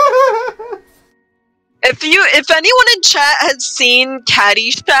end. If anyone in chat has seen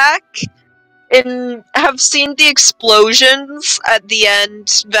Caddyshack and have seen the explosions at the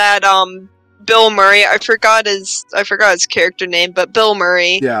end that Bill Murray, I forgot his character name, but Bill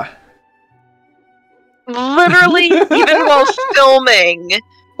Murray. Yeah. Literally, even while filming,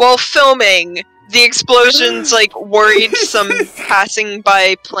 the explosions worried some passing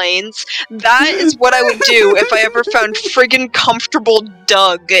by planes. That is what I would do if I ever found friggin' Comfortable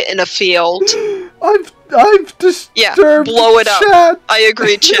Doug in a field. I've disturbed blow it up. Chat. I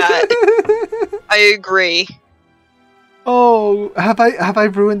agree, chat. I agree. Oh, have I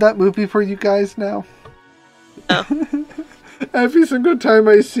ruined that movie for you guys now? No. Every single time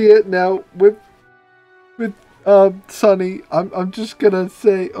I see it now with Sunny, I'm just gonna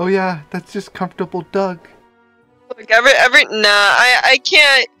say, oh yeah, that's just Comfortable Doug. Look, I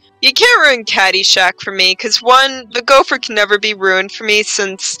can't. You can't ruin Caddyshack for me, because one, the gopher can never be ruined for me,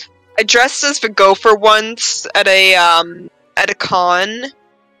 since I dressed as the gopher once at a con.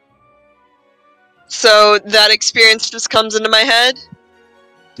 So that experience just comes into my head.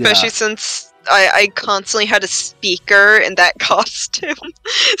 Especially since I constantly had a speaker in that costume.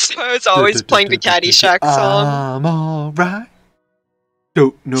 So I was always playing the Caddyshack song. I'm alright.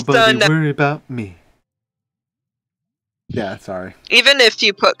 Don't nobody worry about me. Yeah, sorry. Even if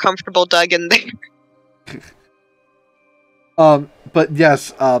you put Comfortable Doug in there. But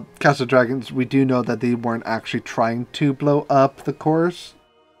yes, Castle Dragons, we do know that they weren't actually trying to blow up the course.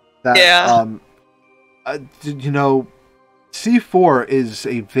 C4 is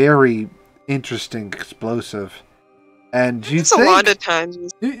a very interesting explosive, and you think a lot of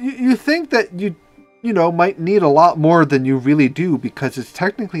times you think that you might need a lot more than you really do, because it's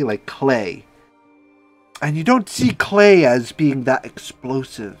technically like clay, and you don't see clay as being that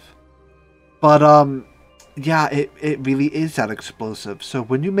explosive, but yeah, it really is that explosive. So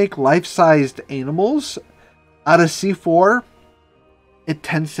when you make life-sized animals out of C4, it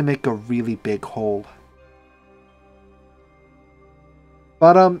tends to make a really big hole.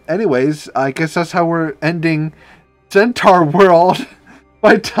 But anyways, I guess that's how we're ending Centaur World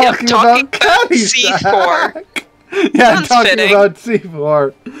by talking about C4. Yeah, Sounds talking fitting. about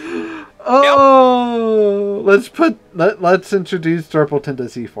C4. Oh, let's introduce Durpleton to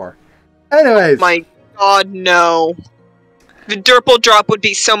C4. Anyways, my God, no. The Durple drop would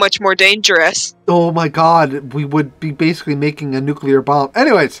be so much more dangerous. Oh my God, we would be basically making a nuclear bomb.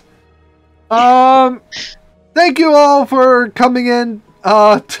 Anyways, thank you all for coming in to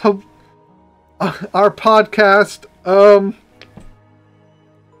our podcast.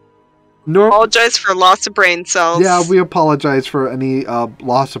 Apologize for loss of brain cells. Yeah, we apologize for any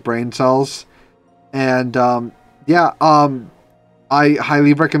loss of brain cells, and I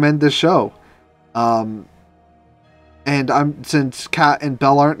highly recommend this show. And since Kat and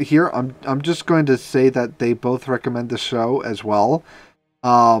Belle aren't here, I'm just going to say that they both recommend the show as well.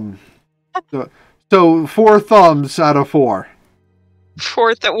 So 4 thumbs out of 4.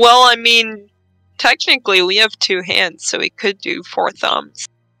 Well, I mean, technically we have 2 hands, so we could do 4 thumbs.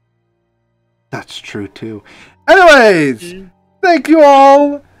 That's true too. Anyways, thank you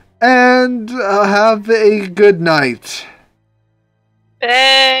all, and have a good night.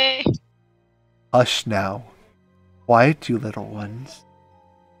 Hey! Hush now. Quiet, you little ones.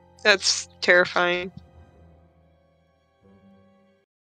 That's terrifying.